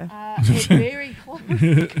sriracha? It's very close.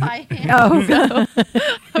 Oh, so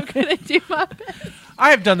I'm gonna do my best.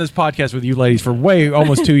 I have done this podcast with you ladies for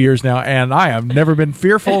almost 2 years now, and I have never been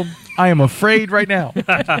fearful. I am afraid right now. All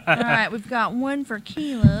right, we've got one for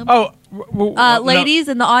Caleb. Oh, Ladies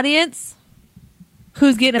in the audience,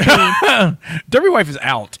 who's getting a bean? Derby wife is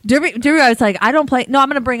out. Derby was like, I don't play. No, I'm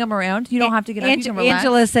going to bring them around. You don't have to get up. You can relax.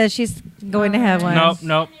 Angela says she's going to have one.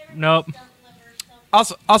 Nope.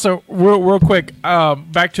 Also, real quick,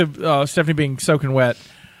 back to Stephanie being soaking wet.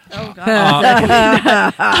 Oh,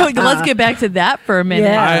 God. Let's get back to that for a minute.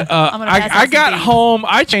 Yeah. I'm gonna pass out I some got beans. home.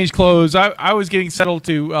 I changed clothes. I was getting settled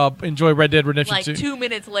to enjoy Red Dead Redemption Like 2. 2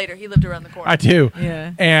 minutes later, he lived around the corner. I do.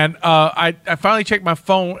 Yeah. And I finally checked my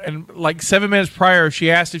phone, and like 7 minutes prior,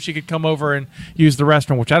 she asked if she could come over and use the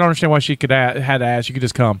restroom, which I don't understand why she had to ask. You could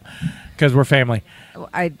just come because we're family.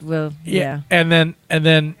 I will. Yeah. And then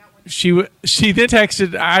she then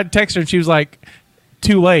texted. I texted her, and she was like,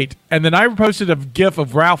 "Too late." And then I posted a GIF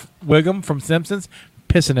of Ralph Wiggum from Simpsons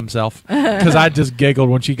pissing himself because I just giggled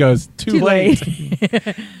when she goes, "Too late."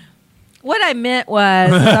 What I meant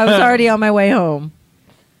was I was already on my way home.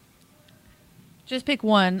 Just pick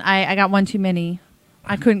one. I got one too many.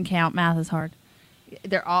 I couldn't count. Math is hard.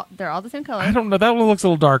 They're all the same color. I don't know. That one looks a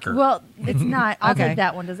little darker. Well, it's not. I'll Okay. take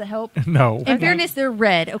that one. Does it help? No. In fairness, they're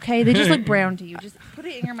red. Okay, they just look brown to you. Just put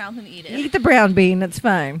it in your mouth and eat it. Eat the brown bean. That's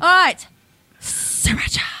fine. All right,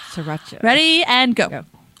 sriracha. Sriracha. Ready and go. Go.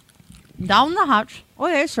 Down the hatch. Oh,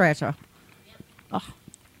 there's sriracha.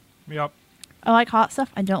 Yep. I like hot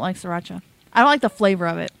stuff. I don't like sriracha. I don't like the flavor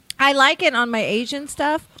of it. I like it on my Asian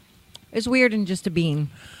stuff. It's weird in just a bean.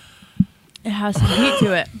 It has some heat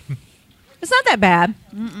to it. It's not that bad.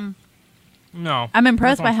 No. I'm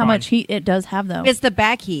impressed That by sounds how fine. much heat it does have, though. It's the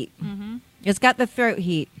back heat. Mm-hmm. It's got the throat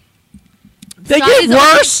heat. They Scotty's get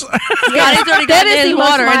worse. Scotty's already That got is his the most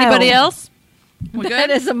water. mild. Anybody else? We That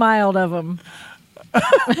good? is a mild of them. Look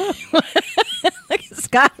at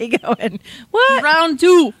Scotty going. What? Round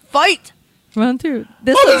 2. Fight. Round 2.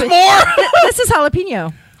 This, Oh, there's more. this is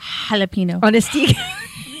jalapeno Jalapeno. on a stick.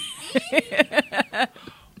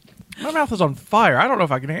 My mouth is on fire. I don't know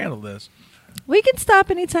if I can handle this. We can stop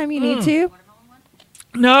anytime you need to.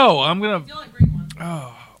 No, I'm gonna.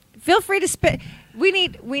 Feel free to spit. We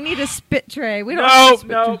need a spit tray. We don't. No, have a spit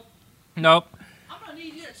no. tray. Nope. I'm gonna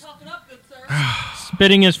need you to talk it up, good sir.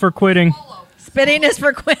 Spitting is for quitting. Spitting is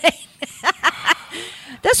for quitting.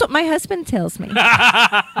 That's what my husband tells me.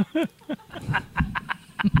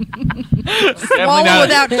 Swallow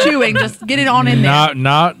without chewing. Just get it on in there.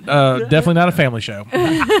 Definitely not a family show.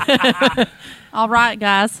 All right,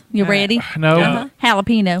 guys. You ready? No.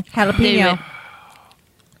 Jalapeno. Jalapeno. Do it.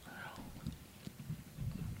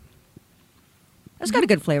 It's got a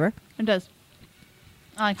good flavor. It does.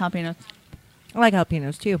 I like jalapenos. I like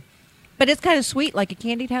jalapenos too, but it's kind of sweet, like a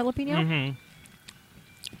candied jalapeno. Mm-hmm.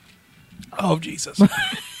 Oh Jesus.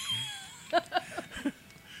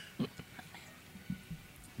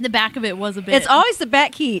 The back of it was a bit. It's always the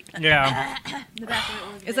back heat. Yeah. The back of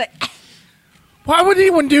it was. It's like Why would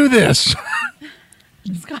anyone do this?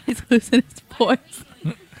 Scotty's losing his voice.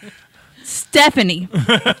 Stephanie.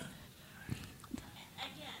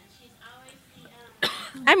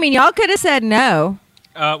 I mean, y'all could have said no.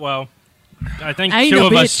 Well, I think I ain't two no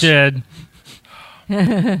of us bitch.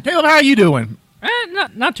 did. Caleb, how you doing?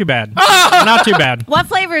 Not too bad. Not too bad. What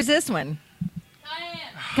flavor is this one?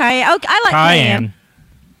 Cayenne. Oh, I like cayenne.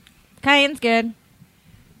 Cayenne's good.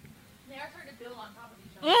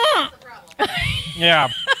 Yeah.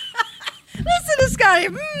 Listen to Scotty.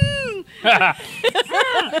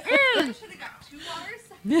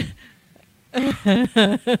 Do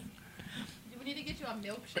we need to get you a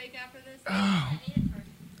milkshake after this?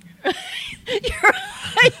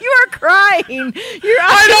 You are crying.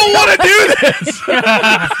 I don't want to do this.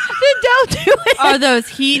 Then don't do it. Are those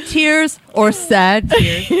heat tears or sad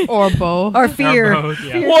tears or both? Or fear. Or both,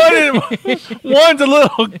 yeah. One's a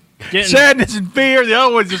little Getting- sadness and fear. The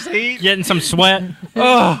other one's just heat. Getting some sweat.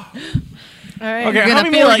 Oh. All right. Okay, You're how gonna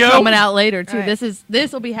many feel more it to go? coming out later too. All right.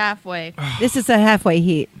 This will be halfway. This is a halfway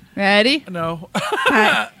heat. Ready? No.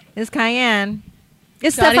 It's cayenne.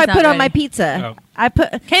 It's Scotty's stuff I not put on ready. my pizza. Oh. I put.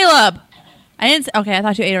 Caleb. I didn't. Okay, I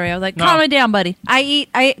thought you ate already. I was like, No. calm it down, buddy. I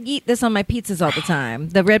eat this on my pizzas all the time.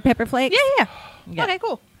 The red pepper flakes. Yeah. Yeah. Okay,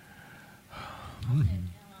 cool.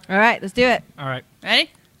 All right, let's do it. All right.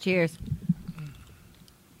 Ready? Cheers.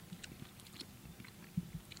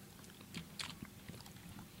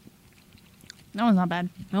 That one's not bad.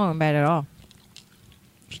 No, not bad at all.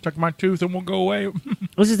 Stuck in my tooth and won't go away.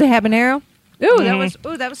 This is a habanero. Ooh,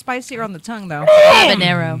 Mhm. that was spicier on the tongue though.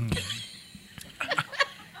 Habanero.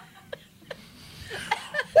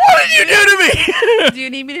 What did you do to me? Do you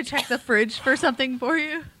need me to check the fridge for something for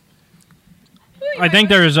you? I think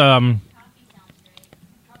there's That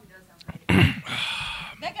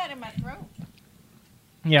got in my throat.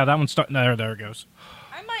 yeah, that one's starting there it goes.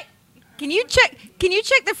 I might. Can you check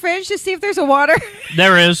the fridge to see if there's a water?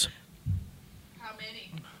 There is. How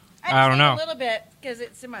many? I don't know. A little bit because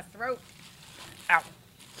it's in my throat. Ow.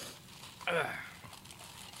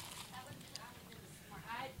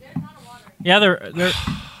 There's not a water. Yeah, there No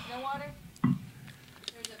water?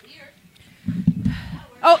 There's a beer.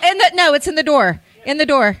 Oh, no, it's in the door. In the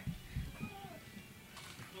door.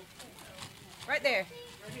 Right there.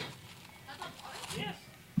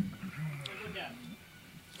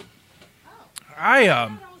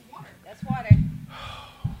 That's water.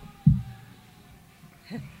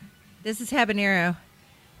 This is habanero.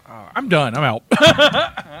 I'm done. I'm out.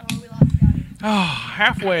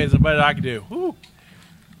 Halfway is the best I can do. Whew.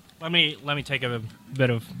 Let me take a bit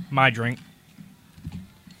of my drink.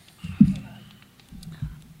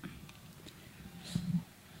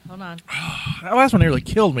 Hold on. That last one nearly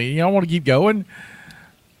killed me. You don't want to keep going?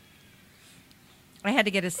 I had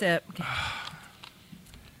to get a sip. Okay.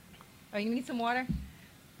 Oh, you need some water?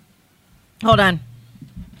 Hold on.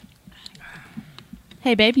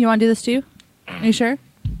 Hey, babe, you want to do this too? Are you sure?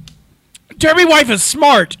 Derby wife is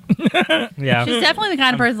smart. Yeah. She's definitely the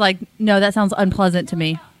kind of person like, no, that sounds unpleasant to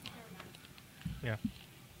me. Yeah.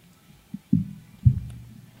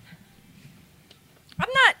 I'm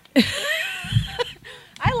not.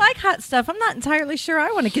 I like hot stuff. I'm not entirely sure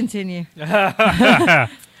I want to continue.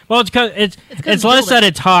 Well, it's because it's 'cause it's less build that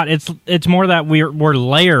it's hot. It's more that we're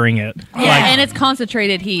layering it. Yeah, and it's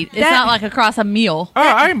concentrated heat. It's That- not like across a meal.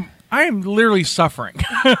 I am literally suffering.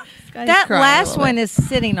 That last one is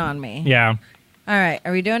sitting on me. Yeah. All right,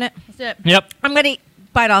 are we doing it? That's it. Yep. I'm going to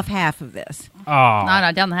bite off half of this. Oh.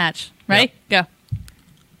 No, down the hatch. Ready? Go.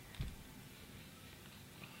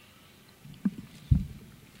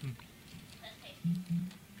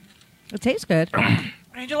 It tastes good.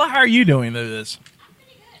 Angela, how are you doing this?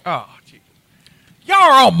 Oh, gee. Y'all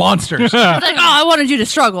are all monsters. It's like, oh, I wanted you to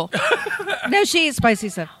struggle. No, she eats spicy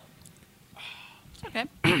stuff. Okay.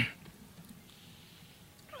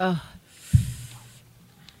 Oh,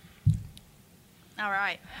 All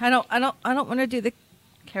right. I don't want to do the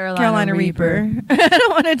Carolina, Carolina Reaper. I don't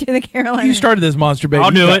want to do the Carolina. You started this monster, baby.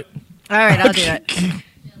 I'll do it. All right, I'll do it.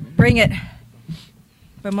 Bring it.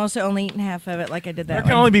 But I'm also only eating half of it, like I did that There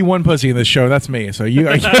can one. only be one pussy in this show. That's me. So you.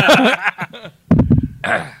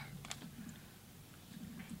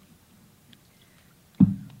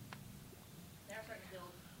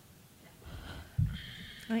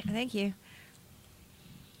 Thank you.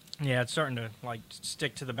 Yeah, it's starting to like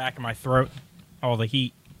stick to the back of my throat. All the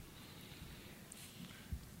heat.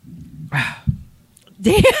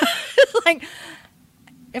 Damn. Like,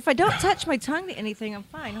 if I don't touch my tongue to anything, I'm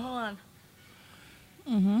fine. Hold on.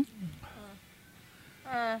 I'm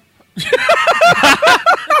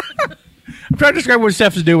trying to describe what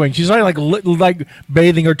Steph is doing. She's like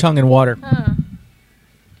bathing her tongue in water.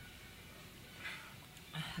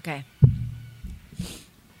 Okay.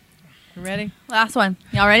 You ready? Last one.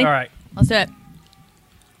 Y'all ready? All right. Let's do it.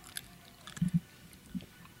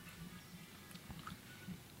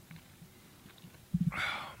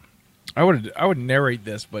 I would narrate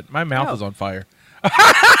this, but my mouth Oh. is on fire. Is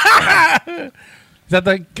that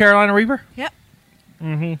the Carolina Reaper? Yep.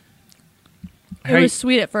 It Hey. was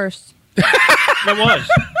sweet at first. It was.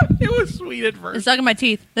 It was sweet at It's first. stuck in my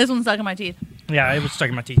teeth. This one's stuck in my teeth. Yeah, it was stuck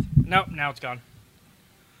in my teeth. Nope, now it's gone.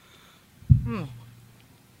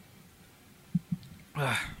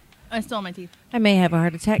 It's still in my teeth. I may have a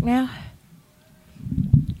heart attack now.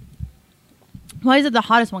 Why is it the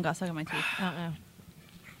hottest one got stuck in my teeth? I don't know.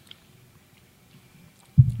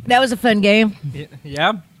 That was a fun game.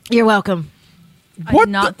 Yeah. You're welcome. What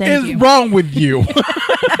not the thank is you. wrong with you?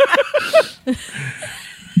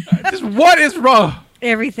 Just what is wrong?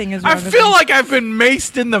 Everything is wrong I with feel me. like I've been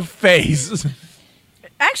maced in the face.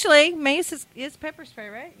 Actually, mace is pepper spray,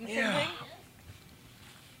 right? The same Yeah.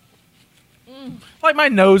 thing? Like my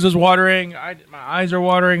nose is watering, my eyes are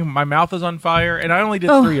watering, my mouth is on fire, and I only did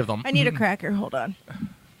 3 of them. I need a cracker. Hold on.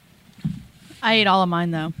 I ate all of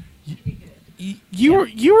mine though. You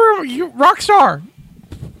were rock star.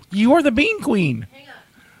 You are the bean queen.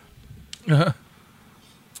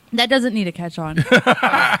 That doesn't need a catch on.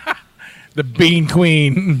 The bean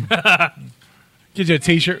queen. Get you a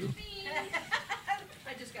t-shirt.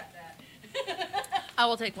 I just got that. I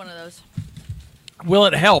will take one of those. Will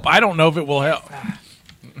it help? I don't know if it will help.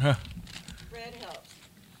 Red helps.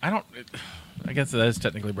 I guess that is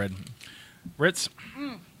technically bread. Ritz,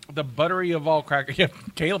 the buttery of all crackers. Yeah,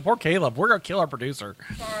 Caleb, poor Caleb. We're gonna kill our producer.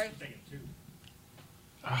 Sorry.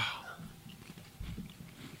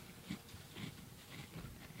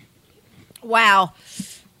 Wow.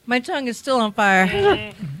 My tongue is still on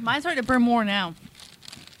fire. Mine's starting to burn more now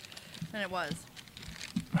than it was.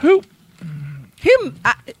 Who? Who?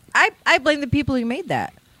 I blame the people who made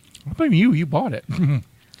that. I blame you. You bought it.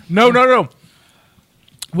 No.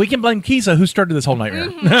 We can blame Kisa, who started this whole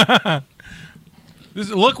nightmare.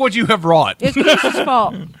 Look what you have wrought. It's Keisha's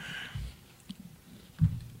fault.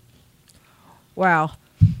 Wow.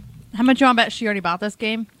 How much you want to bet she already bought this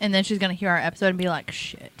game? And then she's going to hear our episode and be like,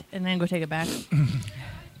 shit. And then go take it back.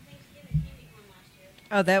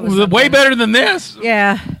 Oh, that was Way something. better than this.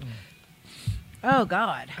 Yeah. Oh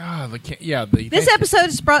God. This Episode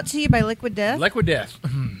is brought to you by Liquid Death. Liquid Death.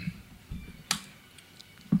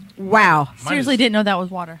 Wow. Seriously, didn't know that was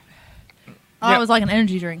water. Oh, Yeah. it was like an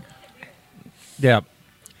energy drink. Yeah.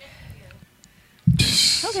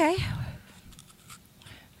 Okay.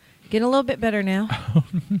 Getting a little bit better now.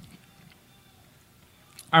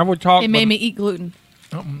 I would talk. It made me eat gluten.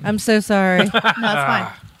 I'm so sorry. No, it's fine.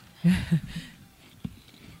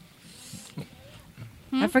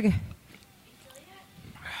 I forget.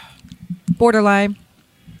 Borderline.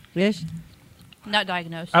 Ish. Not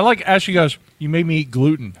diagnosed. I like as she goes. You made me eat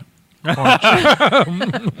gluten.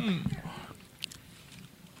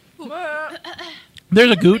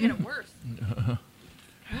 There's a gluten.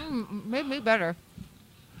 Made me better.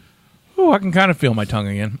 Oh, I can kind of feel my tongue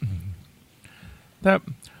again.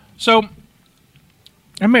 So,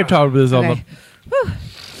 I may have talked about this on Okay.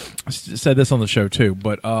 said this on the show too,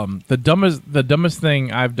 but the dumbest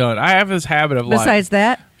thing I've done. I have this habit of Besides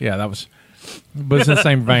that, yeah, that was, but it's in the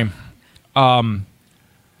same vein. I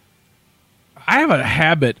have a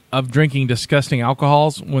habit of drinking disgusting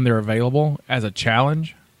alcohols when they're available as a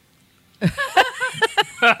challenge.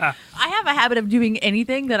 I have a habit of doing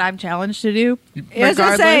anything that I'm challenged to do, as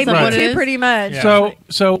I say, regardless of me what it too, is. pretty much. Yeah.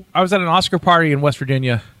 So I was at an Oscar party in West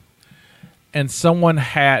Virginia, and someone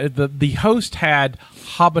had the host had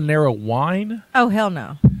habanero wine, Oh hell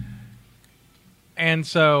no! and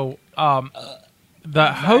so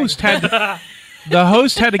the host had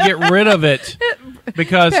to get rid of it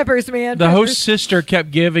because Peppers, man. the peppers. host's sister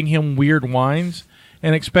kept giving him weird wines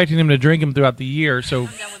and expecting him to drink them throughout the year. So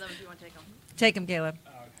Take him, Caleb.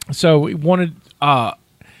 so he wanted so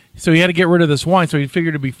he had to get rid of this wine. So he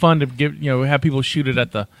figured it'd be fun to have people shoot it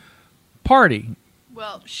at the party.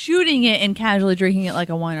 Well, shooting it and casually drinking it like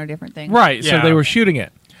a wine are different things. Right. So Yeah. they were shooting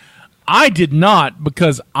it. I did not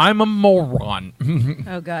because I'm a moron.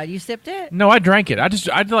 Oh God, you sipped it? No, I drank it. I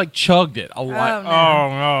like chugged it a lot. no. Oh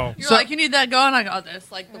no! You're like, you need that going? I got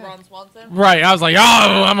this. Like the Ron Swanson. Right. I was like, oh,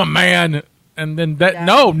 I'm a man. And then that Yeah.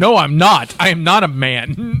 no, I'm not. I am not a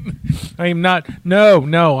man. I am not.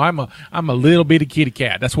 No, I'm a little bitty kitty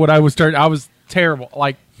cat. That's what I was starting. I was terrible.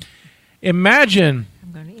 Like, imagine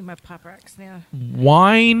I'm going to eat my Pop Rocks now.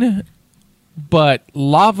 wine, but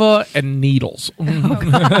lava and needles.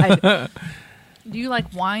 God. Do you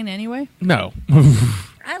like wine anyway? No.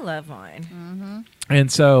 I love wine.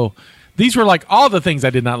 And so these were like all the things I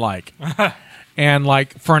did not like. And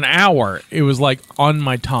like for an hour, it was like on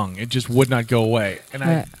my tongue. It just would not go away. And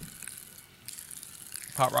I Right.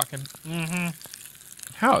 pop rocking. Mm-hmm.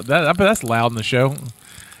 How that's loud in the show.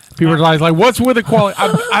 People are like, "What's with the quality?"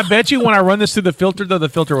 I bet you when I run this through the filter, though, the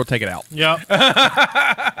filter will take it out. Yep.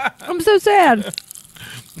 I'm so sad.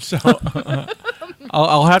 So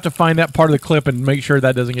I'll have to find that part of the clip and make sure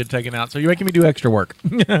that doesn't get taken out. So you're making me do extra work.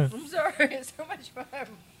 I'm sorry. It's so much fun.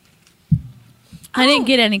 I didn't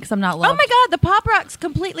get any because I'm not loved. Oh my God, the Pop Rocks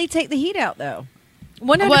completely take the heat out, though.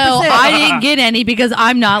 100%. Well, I didn't get any because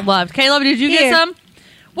I'm not loved. Caleb, did you Here. get some?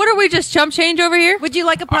 What are we just chump change over here? Would you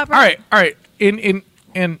like a Pop All Rock? right. In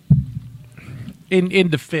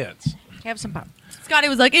defense, Have some Pop. Scotty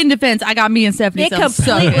was like, in defense, I got me and Stephanie It some.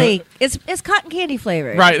 So- completely. It's cotton candy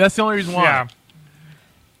flavored. right? That's the only reason why. Yeah.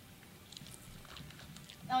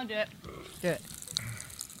 I'll do it. Do it.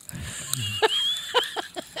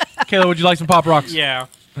 Kayla, would you like some Pop Rocks? Yeah.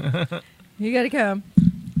 You got to come.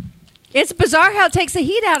 It's bizarre how it takes the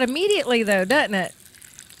heat out immediately, though, doesn't it?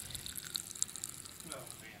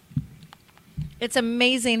 It's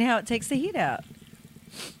amazing how it takes the heat out.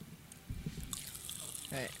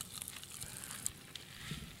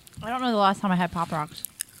 I don't know the last time I had Pop Rocks.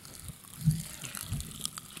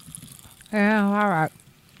 Yeah, all right.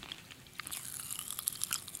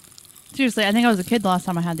 Seriously, I think I was a kid the last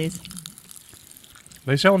time I had these.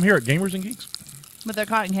 They sell them here at Gamers and Geeks. But they're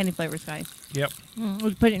cotton candy flavors, guys. Yep.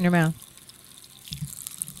 We'll put it in your mouth.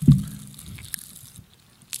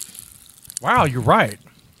 Wow, you're right.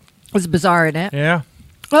 It's bizarre, isn't it? Yeah.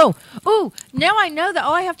 Oh, now I know that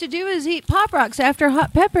all I have to do is eat Pop Rocks after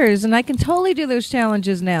hot peppers, and I can totally do those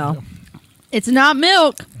challenges now. It's not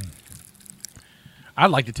milk. I'd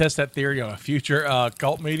like to test that theory on a future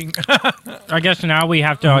cult meeting. I guess now we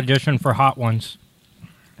have to audition for hot ones.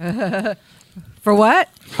 For what?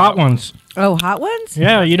 Hot ones. Oh, hot ones?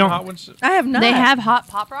 Yeah, you don't. Hot ones. I have not. They have hot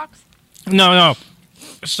Pop Rocks? No.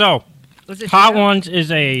 So, Was it Hot show? Ones is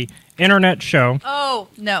a internet show Oh,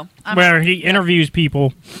 no. where he interviews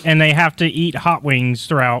people and they have to eat hot wings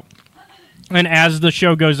throughout. And as the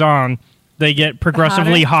show goes on, they get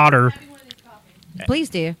progressively hotter. Please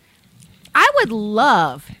do. I would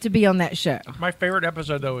love to be on that show. My favorite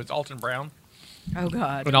episode though is Alton Brown. Oh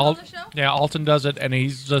God. When on the show? Yeah, Alton does it, and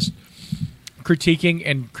he's just critiquing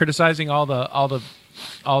and criticizing all the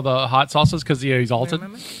hot sauces because he's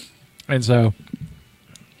Alton, and so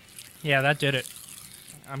Yeah, that did it.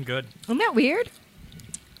 I'm good. Isn't that weird?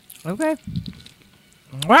 Okay.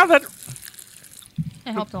 wow, that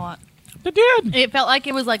It helped a lot. did. It felt like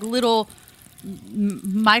it was like little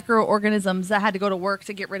microorganisms that had to go to work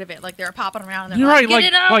to get rid of it. Like they were popping around. And You're they're right. like,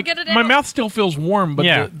 get it out, get it my out. mouth still feels warm, but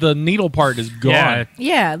Yeah. the needle part is gone. Yeah.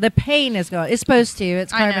 Yeah, the pain is gone. It's supposed to.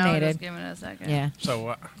 It's I know. carbonated. Just give it a second. Yeah.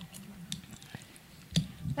 So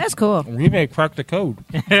That's cool. We may crack the code.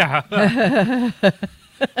 Yeah.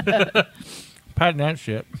 Patent that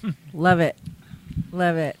shit. Love it.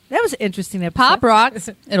 Love it. That was an interesting episode. Pop rocks.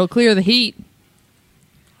 It'll clear the heat.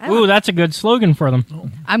 Ooh, that's a good slogan for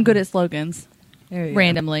them. I'm good at slogans. There you go.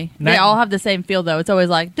 Randomly. They That- all have the same feel, though. It's always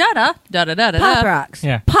like, da-da, da-da-da-da-da. Pop rocks.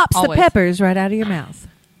 Yeah. Pops Always. the peppers right out of your mouth.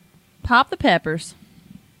 Pop the peppers.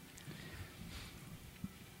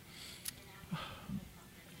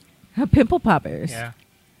 Pimple poppers. Yeah.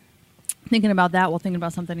 Thinking about that while thinking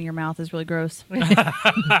about something in your mouth is really gross.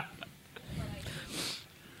 It's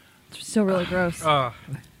still really gross. Oh,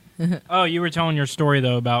 you were telling your story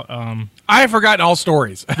though about I have forgotten all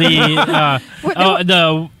stories. the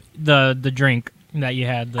drink that you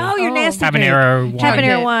had. The Oh, your nasty habanero wine.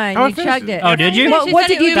 habanero wine. Oh, I You finished chugged it. it. Oh, did you? What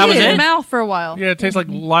did you That do? was in it? your mouth for a while. Yeah, it tastes like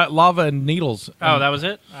lava and needles. Oh, that was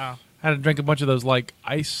it. Oh. I had to drink a bunch of those like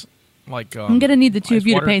ice, like. I'm going to need the two ice of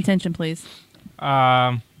you water. to pay attention, please.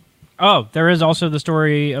 Oh, there is also the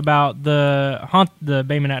story about the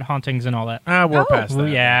Bay Minette hauntings and all that. We're past Well,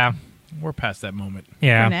 that. yeah, We're past that moment.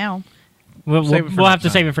 yeah. For now. We'll Save it for we'll have next to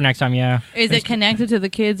time. save it for next time. Yeah. Is it connected to the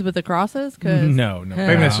kids with the crosses? 'Cause No. Maybe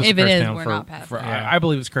that's just If a it curse is, town we're for, not past for it. Yeah. I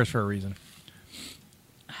believe it's cursed for a reason.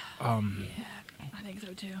 I think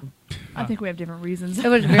so, too. I think we have different reasons. It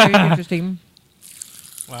was very interesting.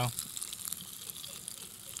 Well.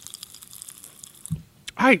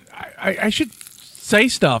 I should say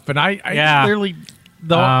stuff, and I Yeah. clearly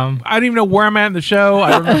don't. Um, I don't even know where I'm at in the show.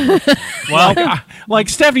 I remember, like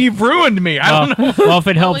Stephanie, you've ruined me. I don't know. Well, if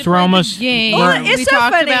it helps Roma, Game. Well, it's we so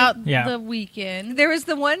talked funny. about Yeah. the weekend. There was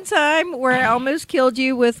the one time where I almost killed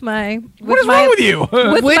you with my. What is wrong with you?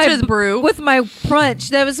 With Witch's my, brew. with my punch.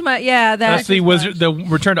 That was my that. That's the Wizard, the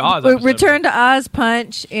Return to Oz. episode. Return to Oz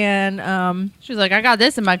punch and She's like, I got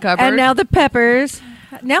this in my cupboard. and now the peppers.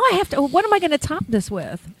 Now I have to. What am I going to top this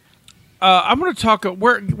with? I'm going to talk.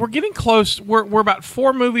 We're getting close. We're about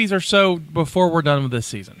 4 movies or so before we're done with this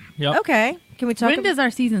season. Yep. Okay, can we talk? when does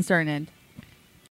our season start and end?